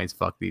 35 points.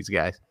 Fuck these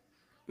guys.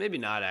 maybe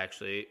not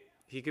actually.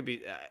 He could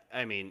be.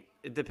 I mean,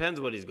 it depends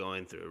what he's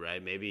going through,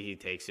 right? Maybe he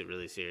takes it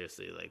really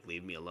seriously, like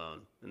leave me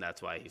alone, and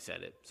that's why he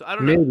said it. So I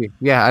don't know. Maybe.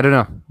 Yeah, I don't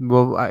know.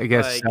 Well, I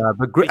guess, Like,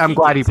 but I'm he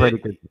glad he gets played it.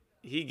 a good.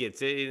 He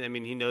gets it. I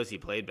mean, he knows he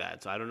played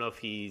bad, so I don't know if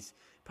he's.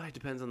 Probably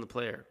depends on the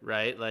player,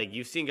 right? Like,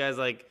 you've seen guys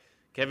like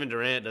Kevin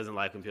Durant doesn't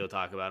like when people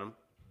talk about him,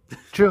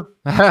 True.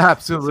 so it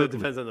Absolutely.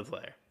 depends on the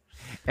player.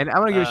 And I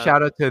want to give a Uh,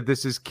 shout out to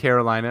This is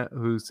Carolina,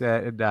 who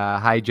said,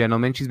 hi,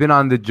 gentlemen. She's been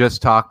on the Just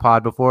Talk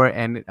pod before,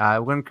 and we're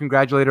going to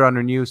congratulate her on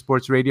her new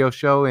sports radio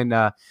show in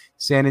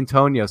San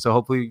Antonio. So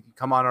hopefully you can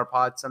come on our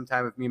pod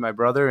sometime with me and my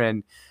brother,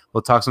 and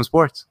we'll talk some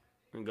sports.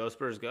 and go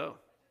Spurs, go!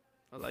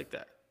 I like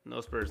that. No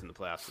Spurs in the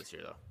playoffs this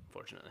year, though,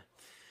 fortunately.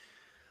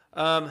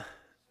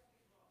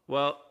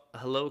 Well,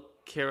 hello,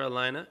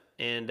 Carolina.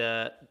 And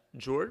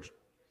George,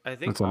 I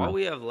think What's on all that?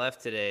 we have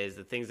left today is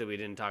the things that we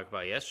didn't talk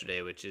about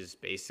yesterday, which is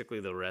basically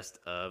the rest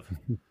of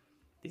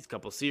these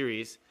couple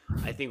series.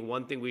 I think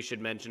one thing we should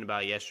mention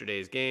about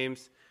yesterday's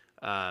games,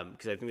 because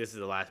I think this is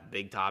the last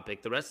big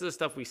topic. The rest of the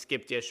stuff we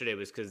skipped yesterday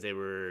was because they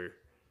were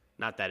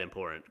not that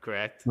important,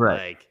 correct?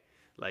 Right.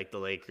 Like the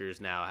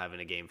Lakers now having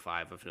a game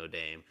 5 of no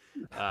Dame.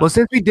 Well,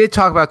 since we did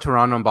talk about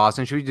Toronto and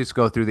Boston, should we just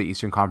go through the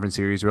Eastern Conference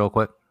series real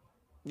quick?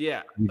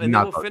 Yeah, We did and then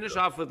not we'll go finish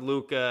through it. off with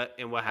Luca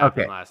and what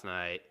happened Okay, last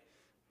night,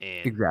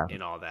 exactly.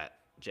 and all that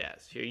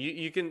jazz. Here,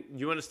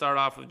 you want to start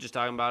off with just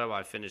talking about it while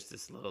I finish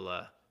this little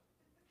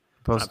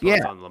Post, post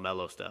yeah. on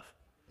LaMelo stuff.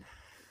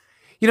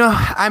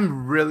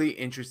 I'm really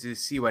interested to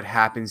see what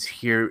happens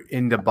here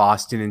in the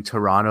Boston and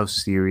Toronto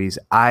series.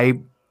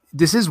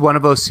 This is one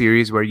of those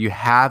series where you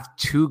have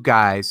two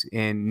guys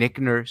in Nick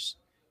Nurse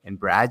and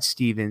Brad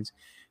Stevens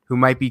who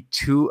might be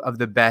two of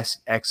the best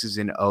X's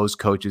and O's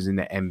coaches in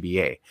the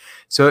NBA.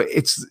 So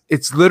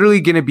it's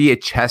literally going to be a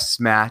chess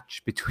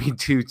match between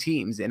two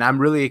teams, and I'm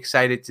really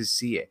excited to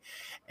see it.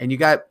 And you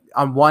got,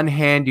 on one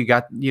hand,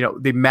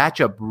 they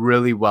match up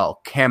really well.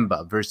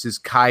 Kemba versus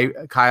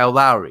Kyle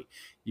Lowry.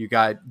 You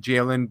got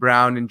Jaylen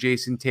Brown and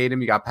Jason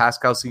Tatum. You got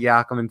Pascal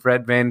Siakam and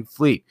Fred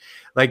VanVleet.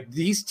 Like,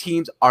 these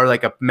teams are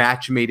like a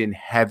match made in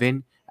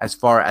heaven as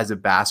far as a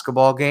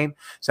basketball game.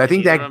 So I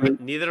think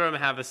Neither of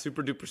them have a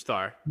super duper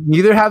star.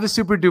 neither have a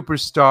super duper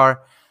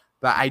star.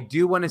 But I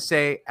do want to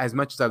say, as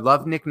much as I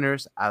love Nick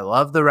Nurse, I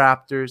love the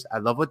Raptors, I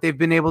love what they've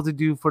been able to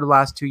do for the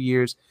last 2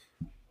 years.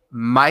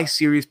 My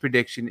series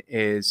prediction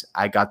is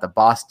I got the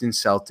Boston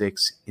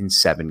Celtics in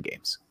 7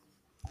 games.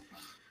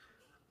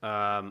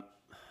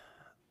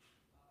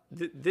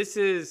 This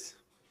is,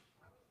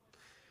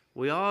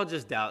 we all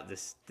just doubt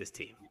this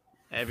team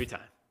every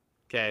time.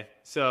 Okay,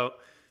 so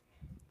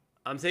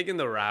I'm taking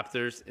the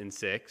Raptors in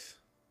 6.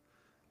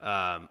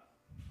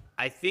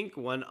 I think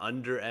one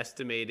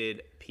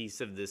underestimated piece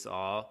of this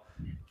all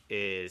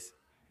is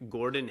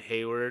Gordon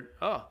Hayward.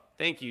 Oh,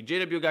 thank you.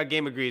 JW got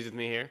game agrees with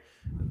me here.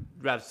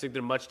 Raptors think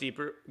they're much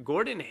deeper.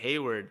 Gordon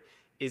Hayward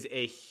is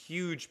a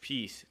huge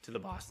piece to the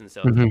Boston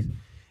Celtics. Mm-hmm.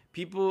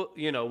 People,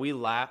 we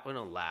laugh. We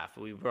don't laugh.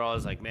 We were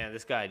always like, man,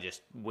 this guy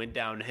just went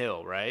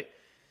downhill, right?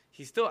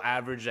 He still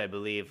averaged, I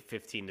believe,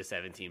 15 to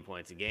 17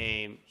 points a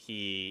game.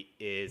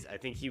 There's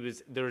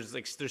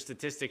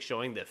statistics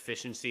showing the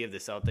efficiency of the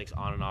Celtics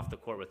on and off the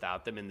court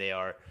without them, and they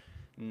are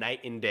night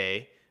and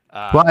day.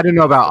 Well, I don't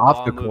know about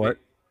off the court.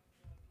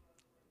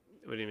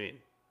 What do you mean?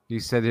 You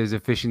said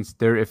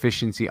their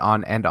efficiency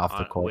on and off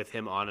the court. With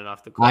him on and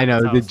off the court. I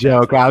know the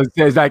joke. I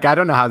was like, I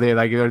don't know how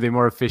are they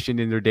more efficient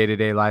in their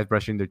day-to-day lives,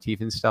 brushing their teeth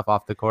and stuff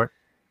off the court?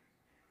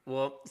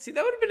 Well, see,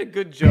 that would have been a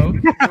good joke,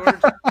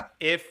 George,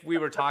 if we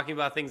were talking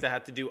about things that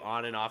had to do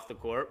on and off the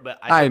court. But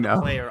I know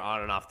the player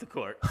on and off the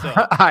court. So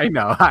I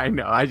know.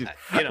 I just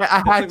I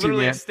had like to,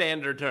 literally man. a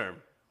standard term.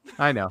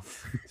 I know.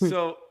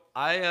 So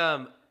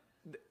how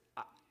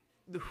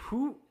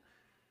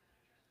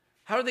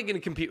are they going to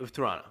compete with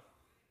Toronto?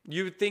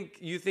 You think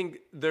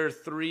their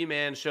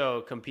 3-man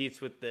show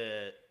competes with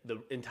the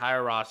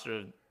entire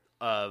roster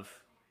of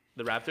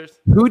The Raptors?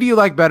 Who do you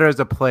like better as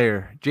a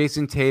player,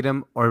 Jason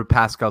Tatum or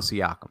Pascal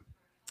Siakam?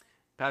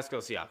 Pascal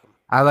Siakam.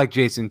 I like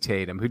Jason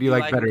Tatum. Who do you You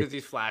like like him better? because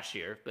he's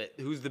flashier, but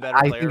who's the better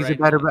player right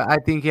better. now? I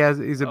think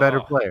he's a better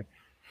Oh, player.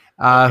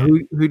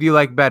 okay. Who do you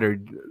like better,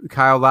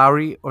 Kyle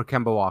Lowry or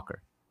Kemba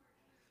Walker?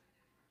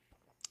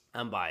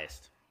 I'm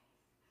biased.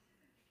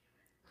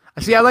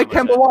 See, I like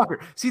 100%. Kemba Walker.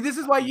 See, this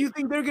is why you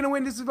think they're gonna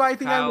win. This is why I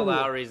think I'm Kyle gonna win.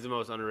 Lowry is the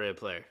most underrated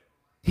player.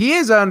 He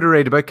is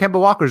underrated, but Kemba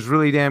Walker is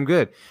really damn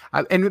good.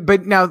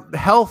 But now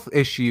health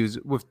issues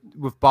with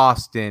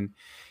Boston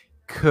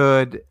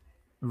could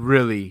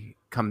really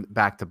come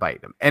back to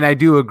bite them. And I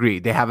do agree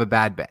they have a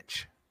bad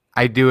bench.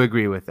 I do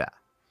agree with that.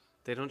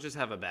 They don't just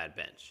have a bad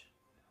bench;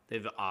 they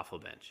have an awful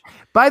bench.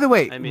 By the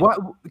way, I mean, what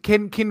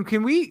can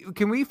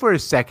we for a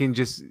second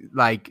just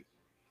like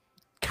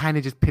kind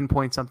of just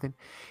pinpoint something?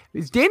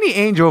 Is Danny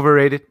Ainge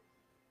overrated?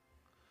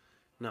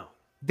 No.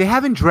 They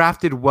haven't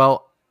drafted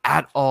well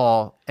at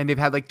all, and they've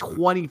had like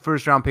 20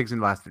 first-round picks in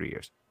the last 3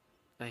 years.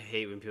 I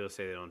hate when people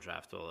say they don't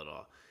draft well at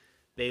all.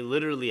 They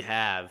literally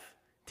have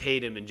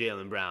Tatum and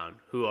Jaylen Brown,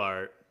 who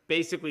are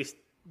basically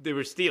they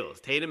were steals.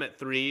 Tatum at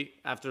 3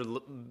 after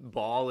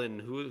Ball and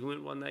who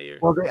won that year?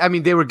 Well,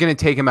 they were going to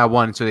take him at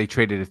 1, so they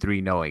traded a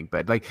 3 knowing.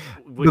 But like,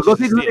 Which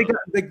look is at a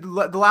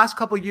steal. the last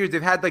couple of years,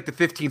 they've had like the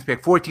 15th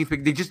pick, 14th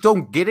pick. They just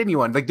don't get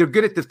anyone. Like they're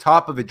good at the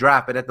top of the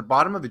draft, but at the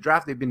bottom of the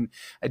draft, they've been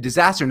a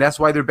disaster, and that's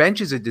why their bench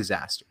is a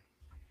disaster.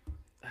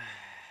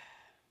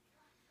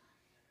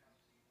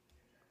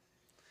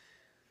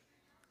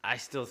 I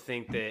still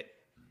think that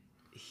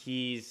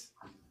he's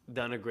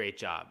done a great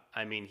job.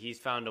 I mean, he's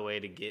found a way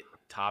to get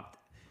topped.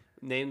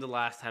 Name the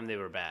last time they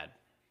were bad.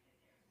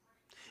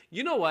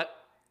 You know what?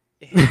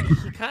 He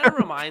kind of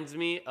reminds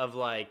me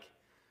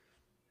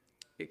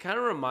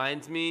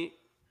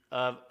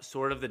of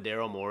sort of the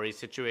Daryl Morey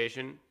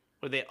situation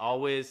where they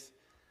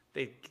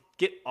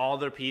get all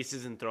their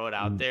pieces and throw it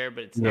out there,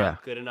 but it's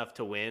not good enough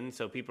to win.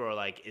 So people are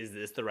like, is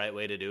this the right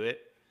way to do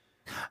it?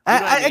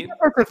 I think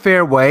that's a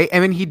fair way. I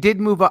mean, he did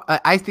move up.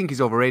 I think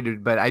he's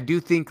overrated, but I do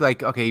think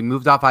he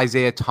moved off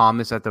Isaiah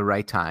Thomas at the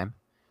right time.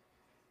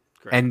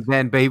 Correct. And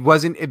then, but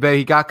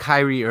he got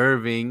Kyrie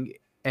Irving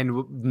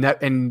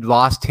and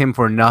lost him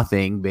for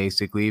nothing,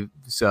 basically.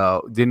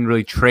 So didn't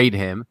really trade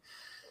him.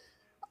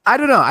 I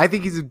don't know. I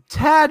think he's a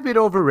tad bit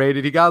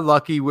overrated. He got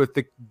lucky with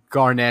the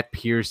Garnett,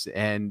 Pierce,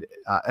 and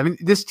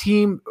this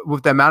team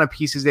with the amount of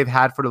pieces they've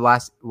had for the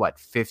last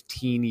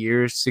 15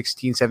 years,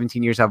 16,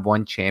 17 years have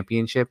won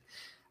championship.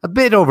 A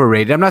bit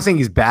overrated. I'm not saying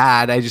he's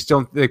bad. I just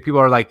don't think people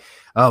are like,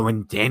 oh,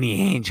 when Danny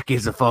Ainge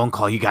gives a phone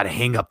call, you got to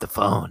hang up the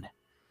phone.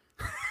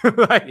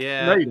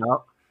 Yeah, no, you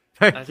don't.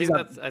 I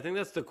think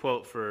that's the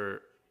quote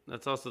for.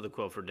 That's also the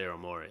quote for Daryl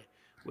Morey,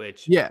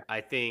 which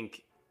I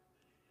think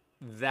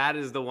that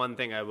is the one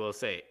thing I will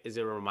say is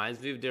it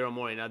reminds me of Daryl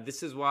Morey. Now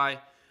this is why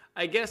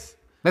I guess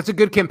that's a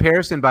good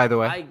comparison, by the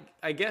way.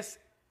 I guess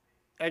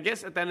at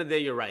the end of the day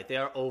you're right. They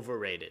are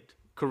overrated.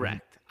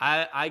 Correct.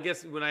 I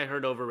guess when I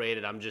heard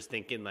overrated, I'm just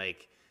thinking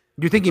like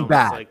you're thinking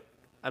bad.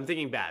 I'm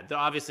thinking bad. They're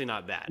obviously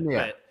not bad,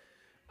 yeah. But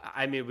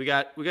I mean, we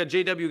got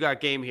JW got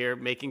game here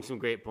making some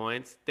great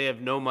points. They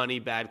have no money,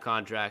 bad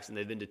contracts, and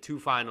they've been to 2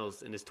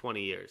 finals in his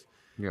 20 years.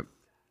 Yep.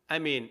 I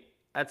mean,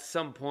 at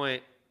some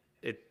point,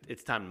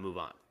 it's time to move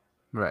on.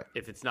 Right.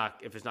 If it's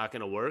not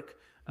going to work.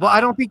 Well,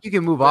 I don't think you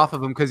can move off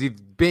of him because he's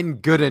been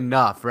good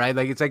enough, right?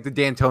 Like it's like the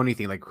D'Antoni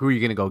thing. Like, who are you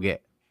going to go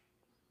get?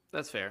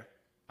 That's fair.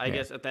 I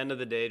guess at the end of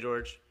the day,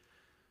 George,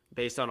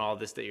 based on all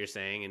this that you're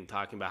saying and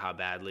talking about how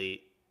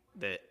badly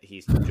that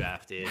he's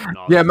drafted and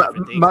all these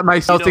different things. My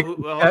Celtic.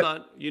 Hold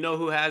on. You know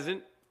who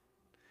hasn't?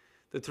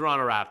 The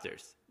Toronto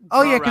Raptors.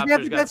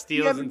 Raptors got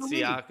steals and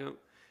Siakam.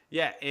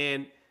 Yeah,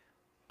 and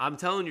I'm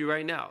telling you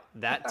right now,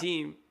 that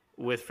team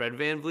with Fred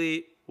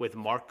VanVleet, with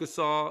Marc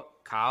Gasol,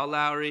 Kyle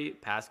Lowry,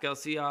 Pascal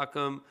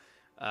Siakam,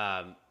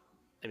 OG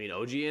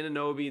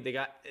Anunoby,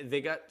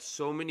 they got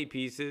so many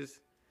pieces.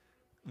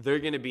 They're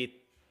going to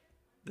beat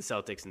the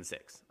Celtics in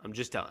 6. I'm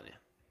just telling you.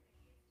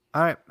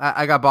 All right,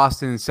 I got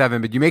Boston in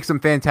 7, but you make some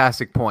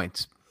fantastic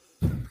points.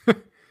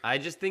 I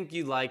just think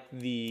you like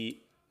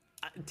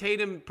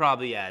Tatum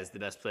probably is the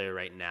best player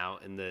right now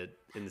in the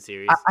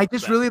series. I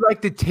just really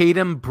like the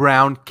Tatum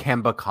Brown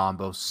Kemba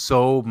combo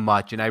so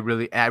much, and I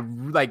really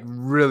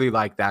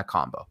like that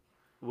combo.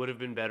 Would have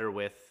been better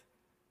with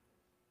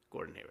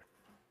Gordon Hayward.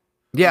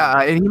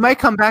 Yeah, and he might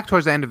come back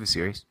towards the end of the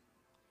series.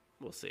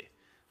 We'll see.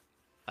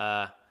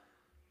 That's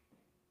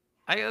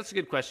a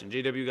good question.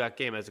 JW got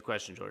game as a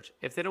question, George.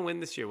 If they don't win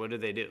this year, what do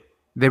they do?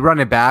 They run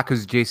it back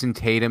because Jason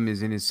Tatum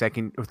is in his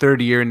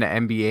third year in the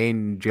NBA,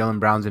 and Jaylen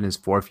Brown's in his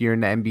 4th year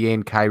in the NBA,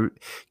 and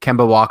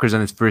Kemba Walker's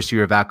on his 1st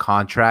year of that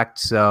contract.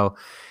 So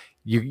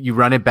you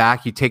run it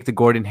back. You take the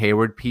Gordon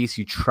Hayward piece.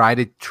 You try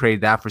to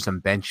trade that for some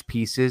bench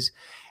pieces,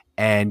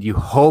 and you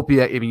hope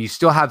you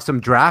still have some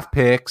draft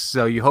picks,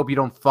 so you hope you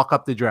don't fuck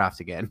up the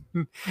draft again.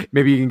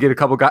 Maybe you can get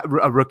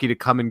a rookie to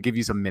come and give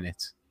you some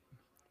minutes.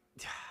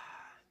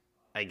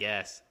 I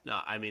guess. No,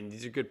 I mean,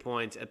 these are good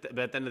points. But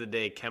at the end of the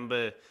day,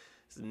 Kemba's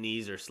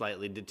knees are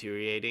slightly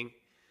deteriorating.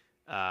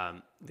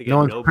 No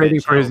one's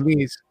trading for his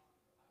knees.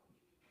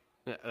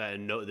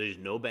 No, there's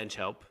no bench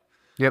help.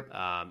 Yep.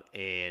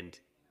 And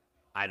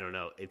I don't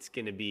know. It's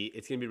gonna be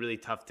really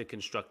tough to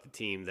construct a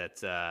team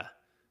that's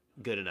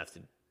good enough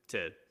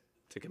to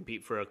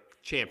compete for a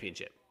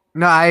championship.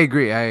 No, I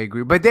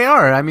agree. But they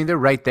are. I mean, they're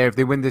right there. If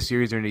they win this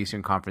series, they're in the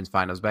Eastern Conference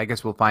Finals. But I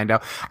guess we'll find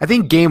out. I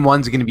think Game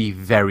 1's going to be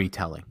very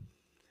telling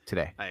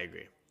today. I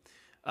agree.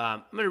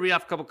 I'm going to read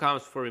off a couple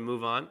comments before we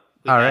move on.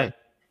 All right.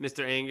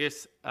 Mr.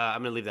 Angus,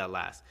 I'm going to leave that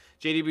last.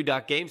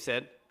 JDB.game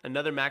said,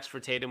 another max for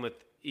Tatum with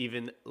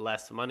even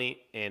less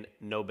money and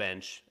no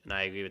bench. And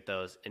I agree with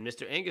those. And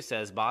Mr. Angus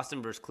says,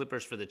 Boston versus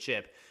Clippers for the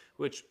chip,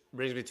 which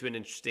brings me to an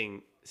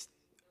interesting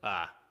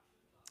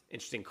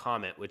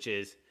comment, which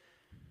is,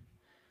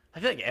 I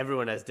feel like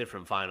everyone has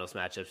different finals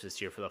matchups this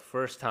year for the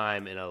first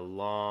time in a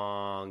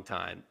long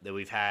time that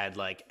we've had.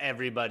 Like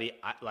everybody,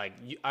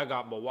 I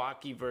got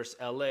Milwaukee versus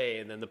LA,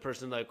 and then the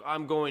person like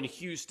I'm going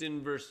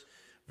Houston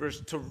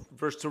versus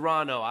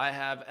Toronto. I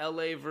have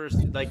LA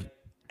versus like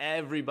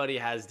everybody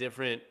has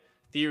different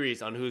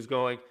theories on who's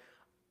going.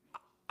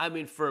 I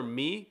mean, for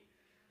me,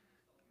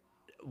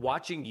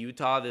 watching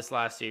Utah this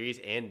last series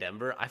and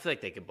Denver, I feel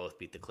like they could both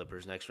beat the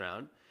Clippers next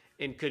round.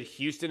 And could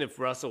Houston, if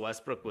Russell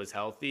Westbrook was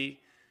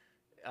healthy?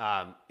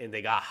 And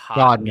they got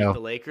hot beat the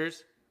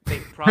Lakers. They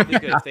probably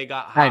could if they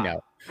got hot. I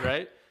know,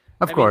 right?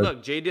 Of course.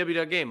 Look,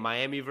 JW.game,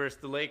 Miami versus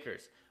the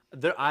Lakers.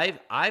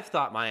 I've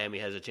thought Miami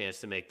has a chance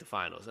to make the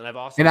finals, and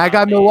I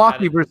got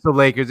Milwaukee versus the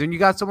Lakers, and you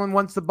got someone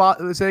wants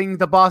saying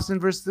the Boston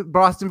versus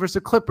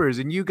the Clippers,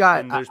 and you got.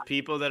 And there's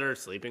people that are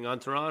sleeping on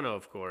Toronto,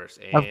 of course.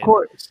 And of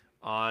course.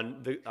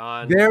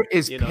 There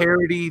is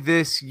parity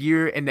this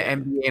year in the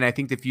NBA, and I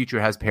think the future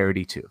has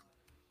parity too.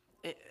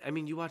 I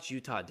mean, you watch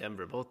Utah,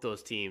 Denver. Both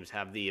those teams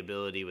have the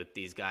ability with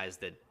these guys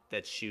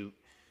that shoot.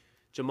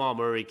 Jamal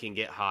Murray can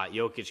get hot.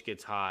 Jokic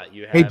gets hot.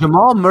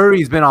 Jamal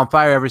Murray's been on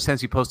fire ever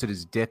since he posted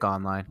his dick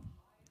online.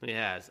 He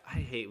has. I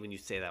hate when you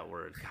say that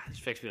word. God,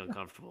 this makes me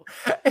uncomfortable.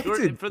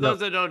 George, for those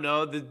that don't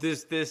know,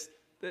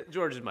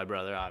 George is my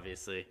brother,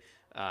 obviously.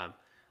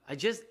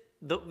 There's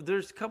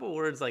a couple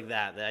words like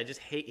that I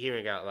just hate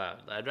hearing out loud.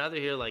 I'd rather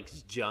hear like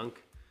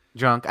junk.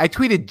 Junk. I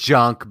tweeted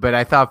junk, but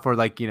I thought for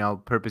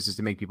purposes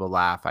to make people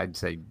laugh, I'd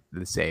say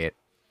it.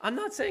 I'm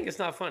not saying it's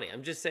not funny.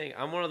 I'm just saying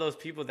I'm one of those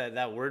people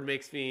that word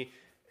makes me,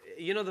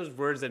 those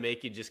words that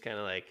make you just kind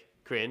of like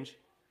cringe.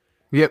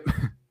 Yep.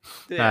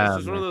 Yeah, it's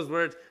just one of those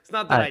words. It's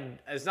not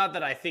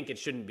that I think it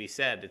shouldn't be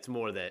said. It's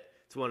more that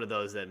it's one of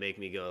those that make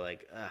me go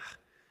like, ugh.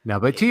 No,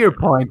 but to your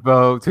point,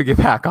 Bo, to get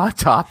back on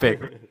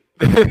topic,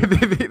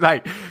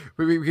 like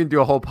we can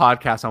do a whole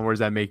podcast on words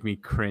that make me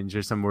cringe.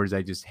 There's some words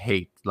I just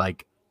hate,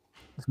 like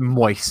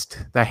moist.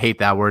 I hate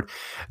that word.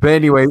 But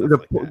anyway,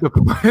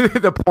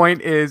 the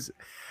point is,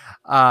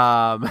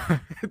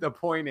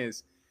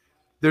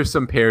 there's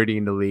some parity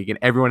in the league, and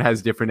everyone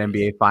has different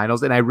NBA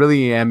finals, and I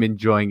really am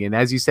enjoying it. And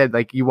as you said,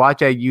 like you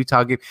watch a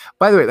Utah game.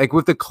 By the way, like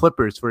with the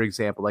Clippers, for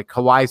example, like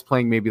Kawhi's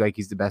playing maybe like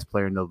he's the best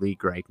player in the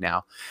league right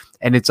now,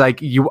 and it's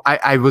like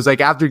I was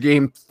like after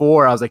Game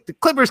 4, I was like the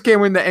Clippers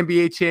can't win the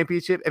NBA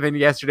championship, and then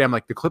yesterday I'm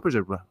like the Clippers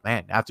are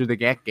after the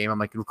game I'm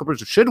like the Clippers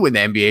should win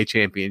the NBA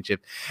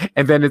championship,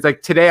 and then it's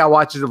like today I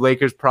watch the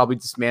Lakers probably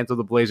dismantle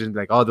the Blazers and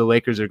be like, oh, the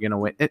Lakers are gonna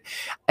win.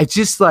 I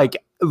just like.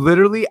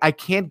 Literally, I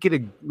can't get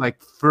a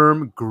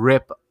firm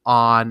grip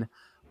on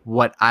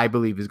what I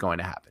believe is going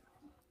to happen.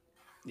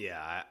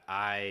 Yeah,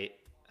 I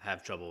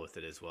have trouble with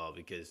it as well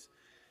because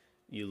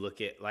you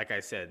look at, like I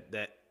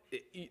said,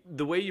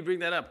 the way you bring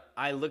that up,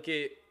 I look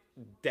at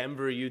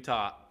Denver,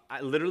 Utah.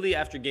 Literally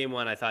after Game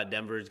 1, I thought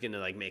Denver is going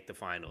to make the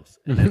finals.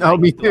 And then,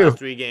 me too. The last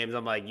 3 games,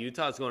 I'm like,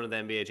 Utah's going to the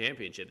NBA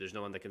championship. There's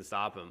no one that can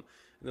stop them.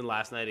 And then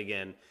last night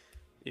again,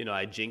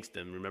 I jinxed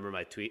them. Remember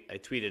my tweet? I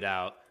tweeted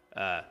out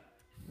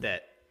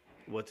that.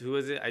 Who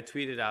was it? I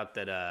tweeted out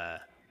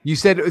that you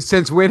said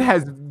since when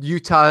has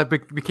Utah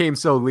became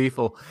so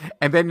lethal,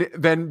 and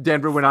then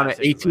Denver went on an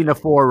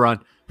 18-4 run.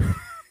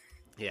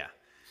 Yeah,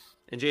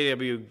 and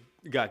JW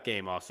got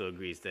game also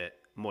agrees that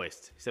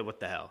moist. He said,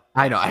 "What the hell?"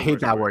 I know. I hate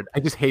that word. I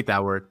just hate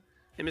that word.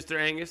 Hey, Mr.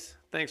 Angus,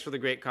 thanks for the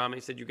great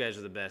comment. He said you guys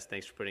are the best.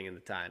 Thanks for putting in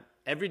the time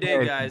every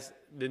day, guys.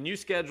 The new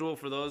schedule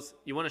for those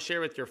you want to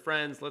share with your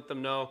friends, let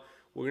them know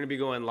we're going to be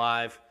going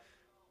live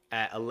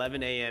at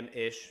 11 a.m.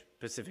 ish.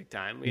 Pacific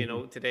time.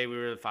 Today we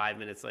were 5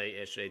 minutes late.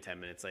 Yesterday, 10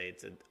 minutes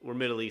late. We're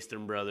Middle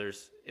Eastern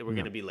brothers. And we're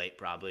going to be late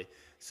probably.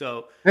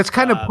 So that's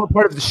kind of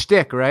part of the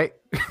shtick, right?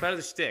 Part of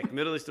the shtick.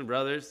 Middle Eastern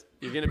brothers.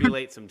 You're going to be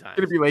late sometimes.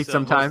 Going to be late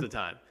sometimes. Most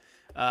of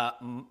the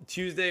time.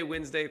 Tuesday,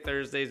 Wednesday,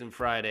 Thursdays, and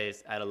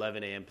Fridays at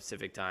 11 a.m.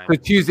 Pacific time. So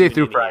Tuesday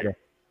through Friday.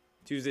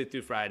 Tuesday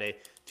through Friday.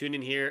 Tune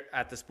in here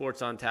at the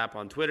Sports on Tap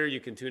on Twitter.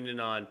 You can tune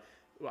in on.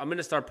 I'm going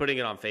to start putting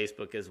it on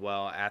Facebook as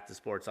well at the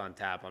Sports on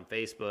Tap on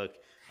Facebook.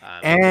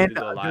 And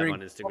go live during on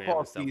Instagram football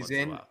and stuff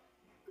season,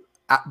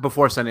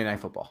 before Sunday Night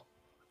Football.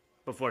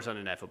 Before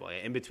Sunday Night Football,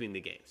 yeah, in between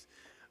the games.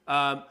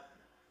 All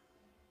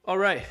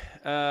right.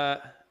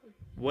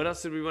 What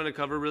else did we want to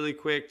cover really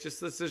quick?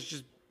 Let's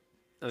just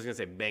I was gonna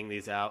say bang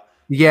these out.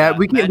 Yeah,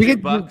 we can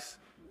Bucks.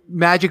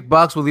 Magic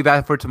Bucks. We'll leave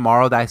that for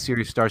tomorrow. That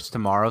series starts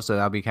tomorrow, so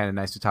that'll be kind of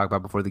nice to talk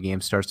about before the game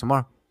starts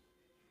tomorrow.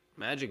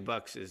 Magic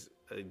Bucks is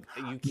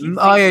You keep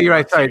Oh yeah, thinking you're the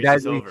right. Bucks Sorry,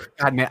 series is over.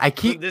 God, man, I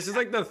keep. This is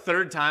like the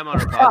third time on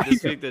our pod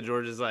this week that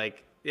George is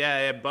like,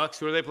 yeah, Bucks.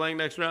 Who are they playing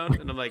next round?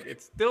 And I'm like,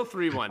 it's still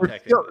 3-1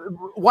 technically.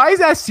 Why is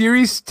that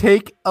series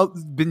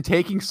been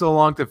taking so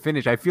long to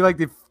finish? I feel like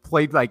they've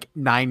played like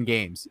 9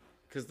 games.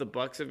 Because the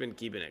Bucks have been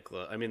keeping it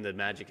close. I mean, the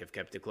Magic have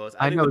kept it close.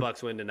 I I think know. the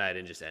Bucks win tonight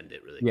and just end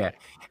it really quick.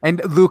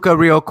 And Luka,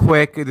 real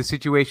quick, the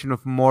situation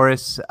with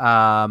Morris.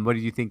 What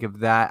did you think of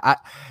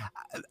that?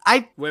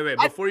 Wait.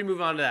 Before you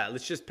move on to that,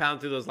 let's just pound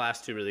through those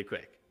last two really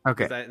quick.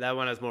 Okay. That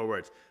one has more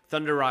words.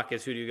 Thunder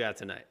Rockets. Who do you got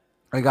tonight?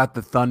 I got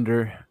the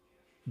Thunder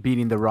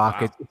beating the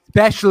Rockets,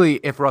 especially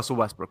if Russell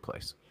Westbrook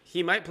plays.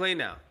 He might play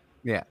now.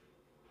 Yeah.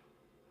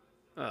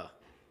 Oh.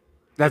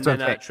 That's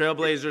and then, okay.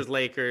 Trailblazers,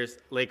 Lakers.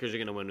 Lakers are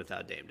going to win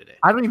without Dame today.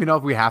 I don't even know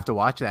if we have to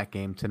watch that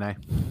game tonight.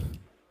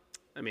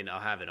 I mean, I'll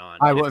have it on.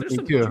 I will too.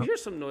 Did you hear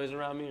some noise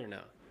around me or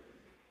no?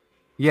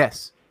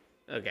 Yes.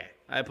 Okay.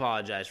 I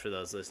apologize for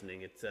those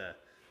listening.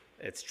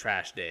 It's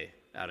trash day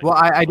out of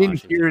I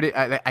didn't hear it.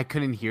 I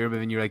couldn't hear it, but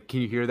then you're like,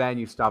 can you hear that? And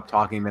you stopped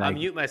talking. Then I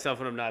mute myself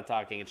when I'm not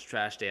talking. It's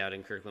trash day out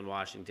in Kirkland,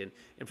 Washington.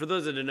 And for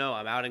those that don't know,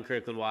 I'm out in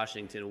Kirkland,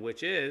 Washington,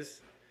 which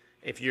is,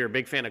 if you're a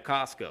big fan of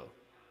Costco,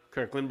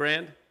 Kirkland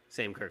brand,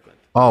 same Kirkland.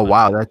 Oh,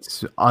 wow.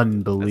 That's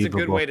unbelievable. That's a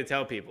good way to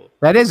tell people.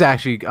 That is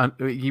actually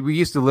we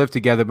used to live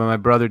together, but my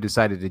brother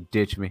decided to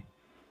ditch me.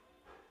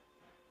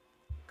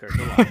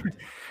 Kirkland, Washington.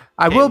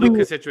 I will Luka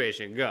be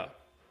situation. Go.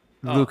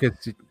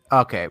 Lucas.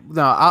 Okay.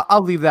 No,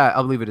 I'll leave that.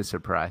 I'll leave it a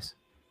surprise.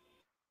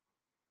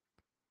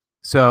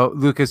 So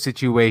Luka's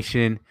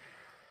situation,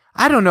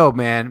 I don't know,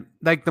 man.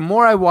 Like the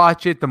more I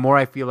watch it, the more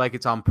I feel like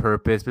it's on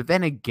purpose. But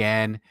then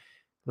again,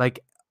 like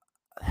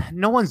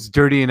no one's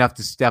dirty enough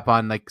to step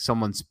on like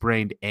someone's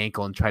sprained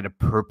ankle and try to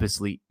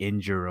purposely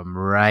injure him,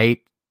 right?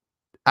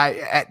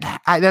 I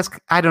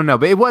don't know,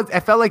 but I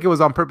felt like it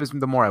was on purpose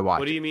the more I watched.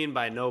 What do you mean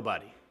by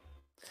nobody?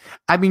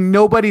 I mean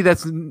nobody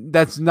that's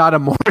not a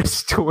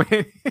Morris to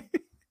win.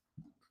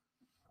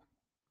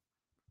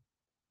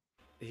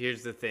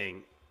 Here's the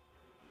thing.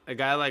 A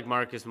guy like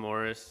Marcus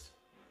Morris,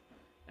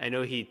 I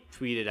know he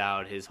tweeted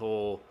out his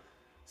whole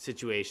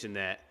situation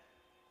that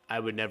I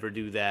would never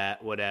do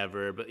that,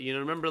 whatever. But,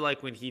 remember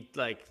like when he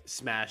like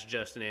smashed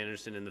Justin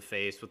Anderson in the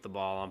face with the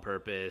ball on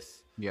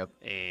purpose? Yep.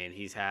 And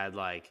he's had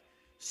like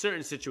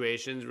certain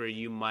situations where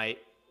you might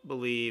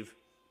believe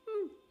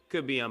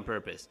could be on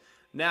purpose.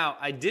 Now,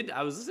 I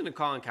was listening to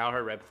Colin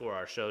Cowherd right before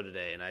our show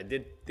today, and I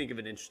did think of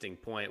an interesting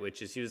point,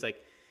 which is he was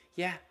like,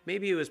 yeah,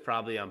 maybe it was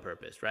probably on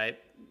purpose, right?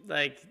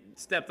 Like,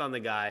 stepped on the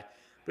guy.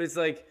 But it's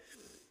like,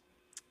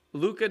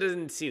 Luka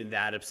doesn't seem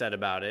that upset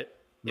about it.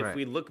 Right. If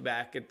we look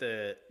back at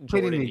the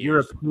Jordan in the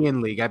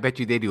European League, I bet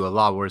you they do a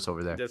lot worse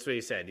over there. That's what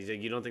he said. He's like,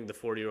 you don't think the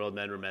 40-year-old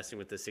men were messing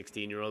with the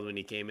 16-year-old when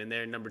he came in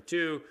there? Number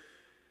two,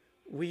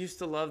 we used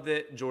to love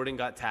that Jordan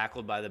got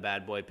tackled by the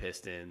bad boy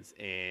Pistons,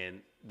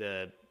 and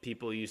the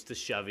people used to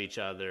shove each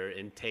other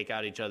and take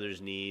out each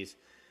other's knees.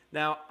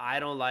 Now, I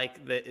don't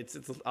like that. It's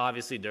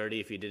obviously dirty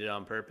if he did it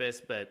on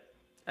purpose, but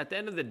at the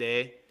end of the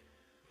day,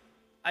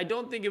 I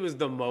don't think it was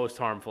the most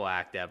harmful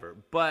act ever,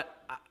 but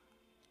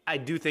I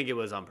do think it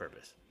was on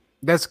purpose.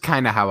 That's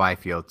kind of how I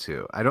feel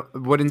too.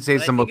 Wouldn't say I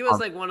think it was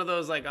like one of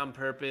those like on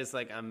purpose,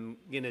 like I'm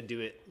gonna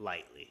do it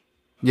lightly.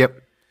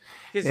 Yep.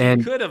 Because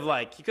he could have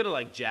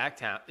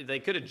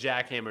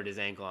jackhammered his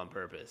ankle on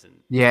purpose.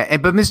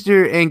 But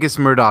Mr. Angus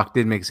Murdoch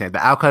did make sense. The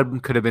outcome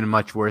could have been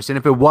much worse, and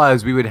if it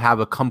was, we would have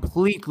a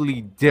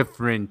completely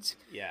different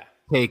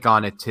take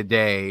on it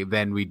today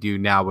than we do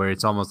now, where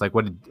it's almost like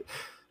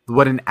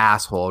what an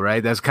asshole,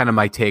 right? That's kind of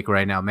my take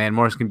right now, man.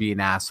 Morris can be an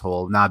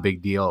asshole, not a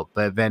big deal.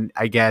 But then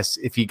I guess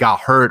if he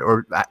got hurt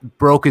or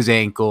broke his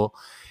ankle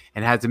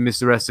and had to miss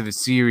the rest of his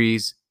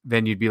series,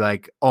 then you'd be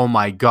like, oh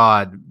my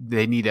God,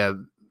 they need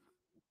to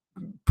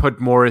put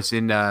Morris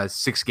in a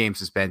 6-game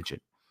suspension.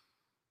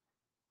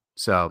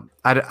 So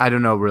I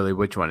don't know really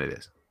which one it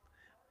is.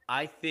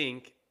 I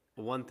think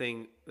one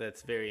thing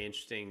that's very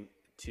interesting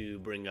to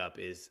bring up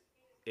is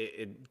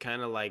it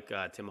kind of like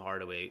Tim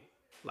Hardaway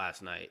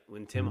last night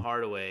when Tim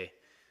Hardaway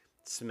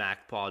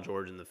smacked Paul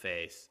George in the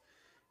face.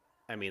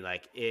 I mean,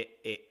 like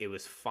it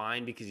was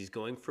fine because he's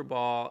going for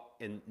ball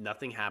and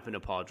nothing happened to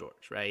Paul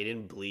George, right? He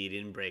didn't bleed, he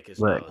didn't break his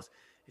nose.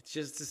 It's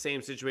just the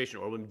same situation.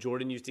 Or when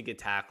Jordan used to get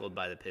tackled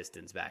by the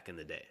Pistons back in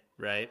the day,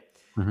 right?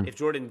 Mm-hmm. If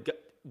Jordan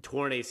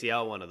tore an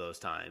ACL one of those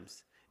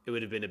times, it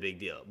would have been a big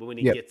deal. But when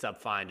he gets up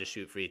fine to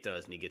shoot free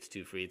throws and he gets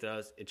 2 free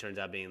throws, it turns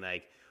out being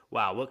like,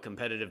 wow, what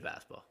competitive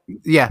basketball.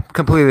 Yeah,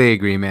 completely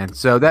agree, man.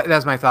 So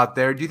that's my thought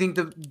there. Do you think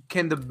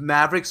can the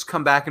Mavericks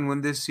come back and win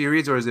this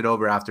series, or is it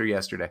over after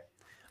yesterday?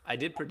 I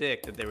did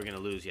predict that they were going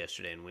to lose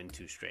yesterday and win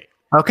 2 straight.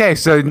 Okay,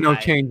 so no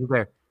change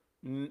there.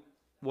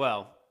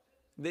 Well,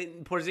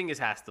 Porzingis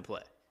has to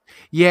play.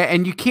 Yeah,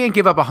 and you can't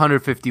give up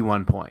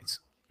 151 points.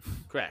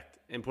 Correct.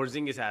 And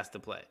Porzingis has to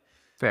play.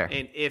 Fair.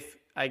 And if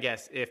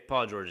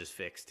Paul George is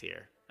fixed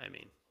here, I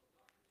mean.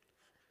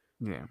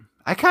 Yeah.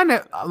 I kind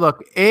of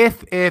look,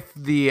 if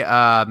the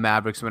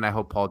Mavericks win, I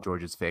hope Paul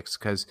George is fixed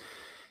because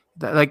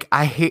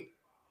I hate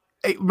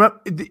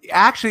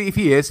Actually, if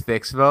he is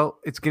fixed, though,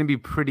 it's going to be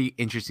pretty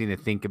interesting to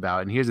think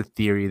about. And here's a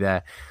theory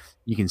that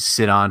you can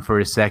sit on for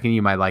a second.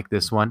 You might like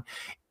this one.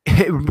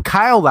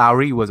 Kyle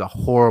Lowry was a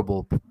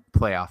horrible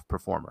playoff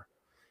performer.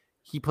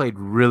 He played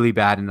really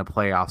bad in the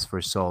playoffs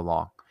for so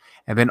long.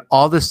 And then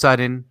all of a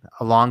sudden,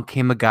 along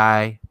came a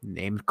guy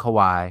named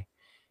Kawhi,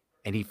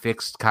 and he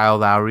fixed Kyle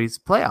Lowry's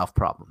playoff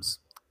problems.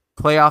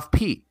 Playoff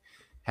Pete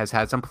has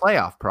had some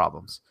playoff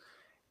problems.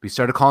 We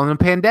started calling him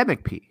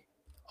Pandemic Pete.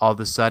 All of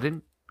a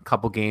sudden, a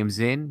couple games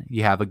in,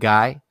 you have a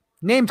guy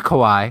named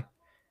Kawhi,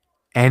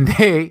 and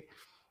he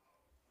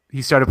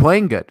started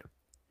playing good.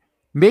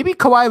 Maybe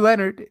Kawhi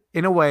Leonard,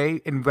 in a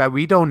way, and that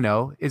we don't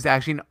know, is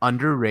actually an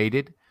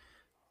underrated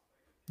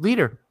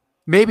leader.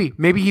 Maybe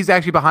he's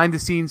actually behind the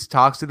scenes,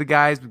 talks to the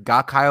guys,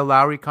 got Kyle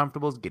Lowry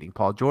comfortable, getting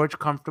Paul George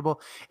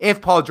comfortable.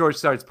 If Paul George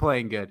starts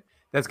playing good,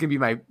 that's gonna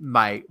be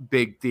my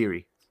big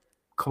theory.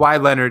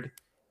 Kawhi Leonard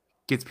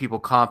gets people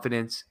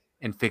confidence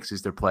and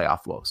fixes their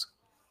playoff woes.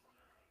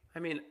 I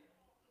mean,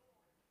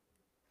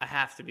 I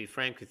have to be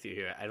frank with you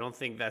here. I don't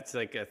think that's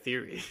like a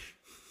theory.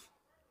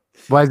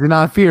 Why is it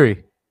not a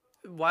theory?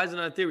 Why is it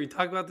not a theory? We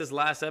talked about this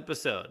last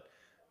episode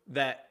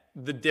that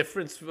the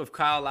difference of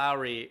Kyle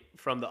Lowry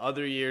from the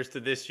other years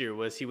to this year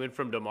was he went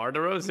from DeMar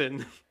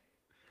DeRozan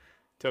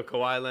to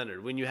Kawhi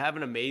Leonard. When you have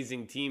an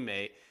amazing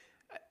teammate,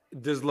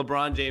 does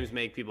LeBron James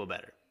make people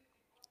better?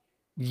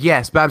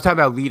 Yes, but I'm talking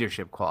about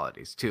leadership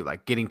qualities too,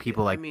 like getting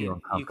people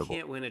you comfortable.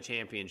 can't win a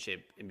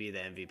championship and be the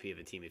MVP of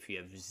a team if you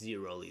have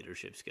zero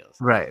leadership skills.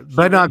 Right,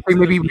 but no, I'm saying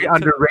maybe we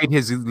underrate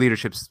his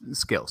leadership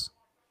skills.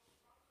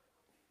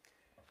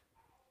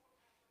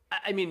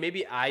 I mean,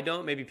 maybe I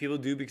don't. Maybe people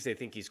do because they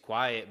think he's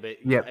quiet.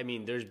 But, yep. I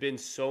mean, there's been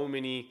so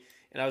many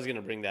 – and I was going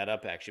to bring that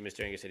up, actually.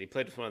 Mr. Angus said he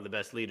played with one of the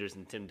best leaders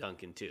in Tim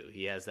Duncan, too.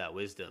 He has that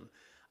wisdom.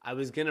 I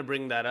was going to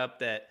bring that up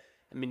that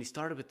 – I mean, he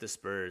started with the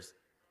Spurs.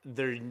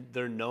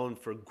 They're known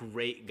for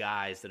great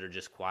guys that are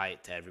just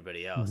quiet to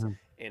everybody else. Mm-hmm.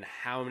 And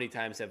how many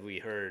times have we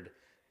heard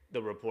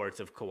the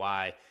reports of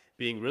Kawhi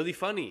being really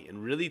funny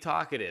and really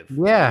talkative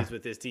when he's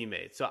with his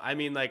teammates? So, I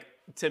mean, like,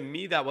 to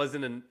me, that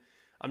wasn't an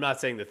 – I'm not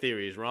saying the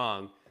theory is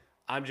wrong.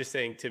 I'm just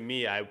saying, to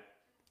me, I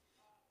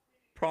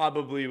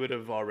probably would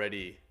have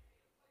already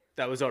 –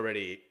 that was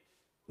already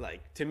 –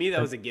 like, to me, that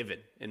was a given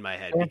in my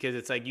head because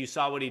it's like you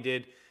saw what he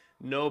did.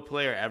 No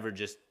player ever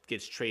just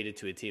gets traded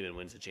to a team and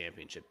wins a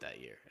championship that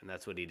year, and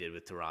that's what he did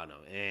with Toronto.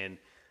 And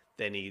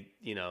then he,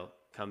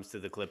 comes to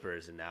the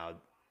Clippers, and now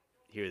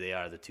here they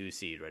are, the 2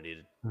 seed,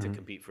 ready to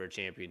compete for a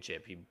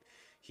championship.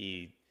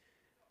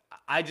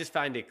 I just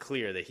find it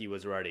clear that he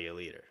was already a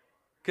leader.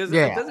 Because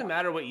it doesn't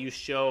matter what you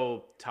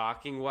show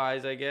talking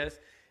wise, I guess,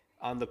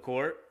 on the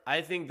court.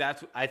 I think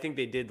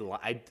they did.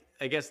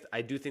 I guess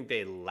I do think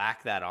they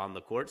lack that on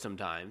the court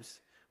sometimes,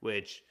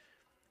 which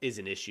is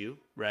an issue,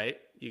 right?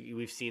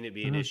 We've seen it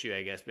be an issue,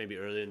 I guess, maybe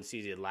earlier in the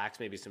season. It lacks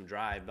maybe some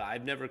drive, but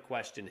I've never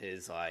questioned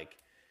his like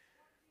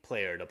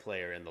player to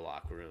player in the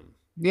locker room.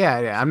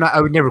 Yeah. I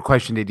would never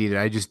question it either.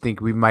 I just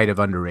think we might have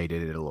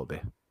underrated it a little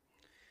bit.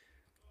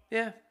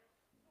 Yeah,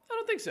 I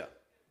don't think so.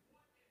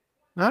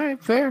 All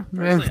right, fair.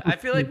 Personally, I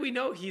feel like we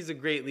know he's a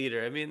great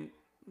leader. I mean,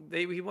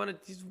 he's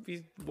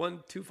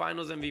won 2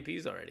 Finals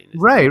MVPs already.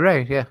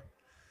 Right, yeah.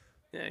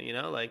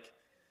 Yeah, like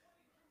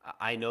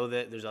I know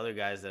that there's other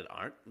guys that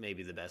aren't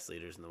maybe the best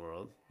leaders in the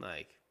world.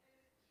 Like,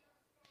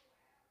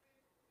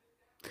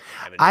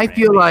 I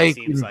feel like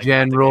in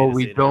general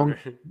we don't.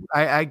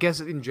 I guess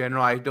in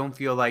general I don't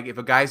feel like if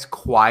a guy's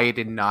quiet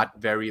and not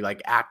very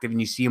like active,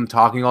 and you see him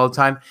talking all the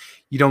time,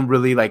 you don't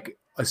really like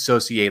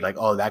associate like,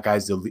 oh, that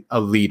guy's a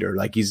leader,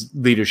 like he's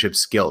leadership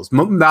skills.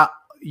 Not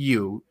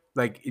you,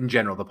 like in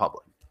general, the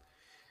public.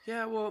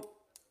 Yeah, well,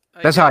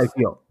 that's how I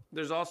feel.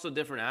 There's also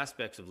different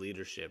aspects of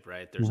leadership,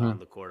 right? There's on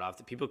the court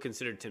off. People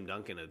considered Tim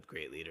Duncan a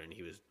great leader, and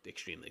he was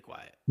extremely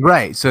quiet.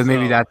 Right. So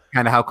maybe that's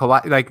kind of how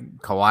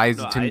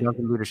Kawhi's Tim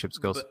Duncan leadership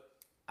skills.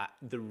 But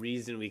the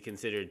reason we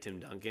considered Tim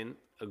Duncan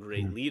a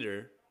great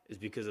leader is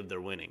because of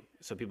their winning.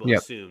 So people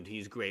assumed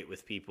he's great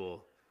with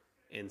people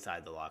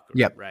inside the locker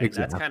room, right?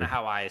 Exactly. That's kind of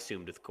how I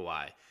assumed with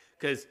Kawhi.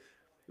 Because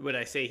would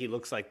I say he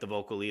looks like the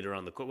vocal leader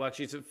on the court? Well,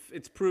 actually,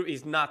 it's proof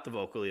he's not the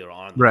vocal leader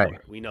on the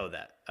court. We know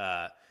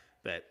that.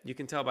 But you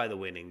can tell by the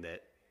winning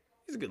that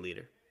he's a good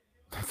leader.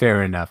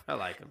 Fair enough. I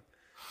like him.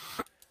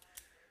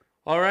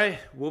 All right.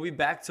 We'll be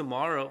back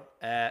tomorrow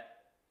at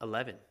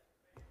 11.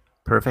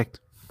 Perfect.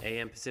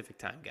 a.m. Pacific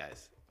time,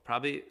 guys.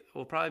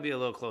 We'll probably be a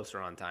little closer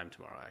on time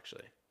tomorrow,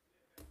 actually.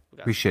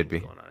 We should be.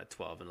 Going on at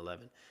 12 and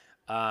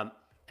 11.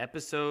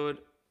 Episode,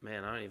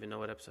 man, I don't even know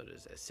what episode it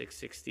is.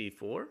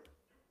 664?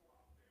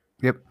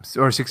 Yep.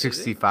 Or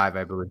 665,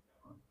 I believe.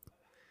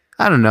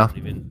 I don't know.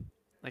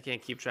 I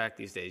can't keep track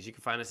these days. You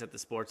can find us at the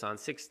Sports on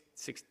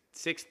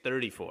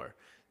 634.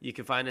 You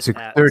can find us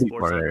at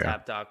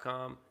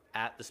sportsontap.com,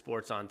 at the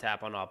Sports on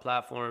Tap on all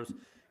platforms.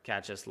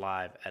 Catch us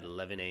live at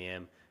 11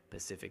 a.m.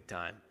 Pacific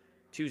time,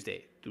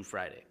 Tuesday through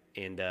Friday.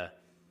 And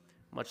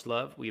much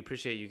love. We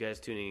appreciate you guys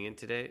tuning in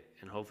today,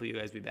 and hopefully you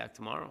guys be back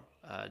tomorrow.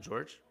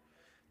 George?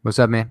 What's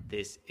up, man?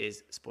 This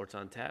is Sports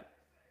on Tap,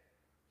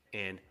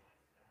 and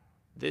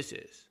this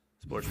is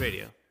Sports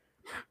Radio.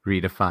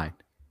 Redefined.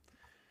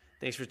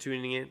 Thanks for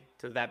tuning in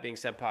to That Being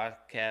Said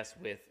podcast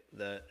with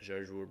the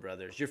Jarjour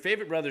brothers. Your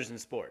favorite brothers in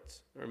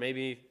sports, or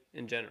maybe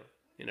in general.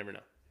 You never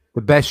know.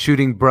 The best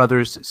shooting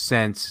brothers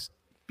since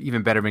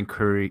even better than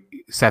Curry,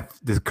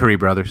 the Curry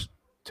brothers.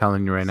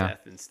 Telling you right now.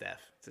 Seth and Steph.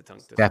 It's a tongue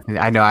twister. Definitely.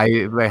 I know.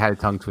 I had a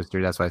tongue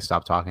twister. That's why I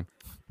stopped talking.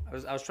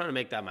 I was trying to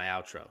make that my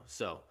outro.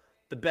 So,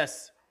 the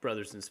best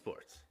brothers in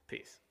sports.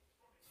 Peace.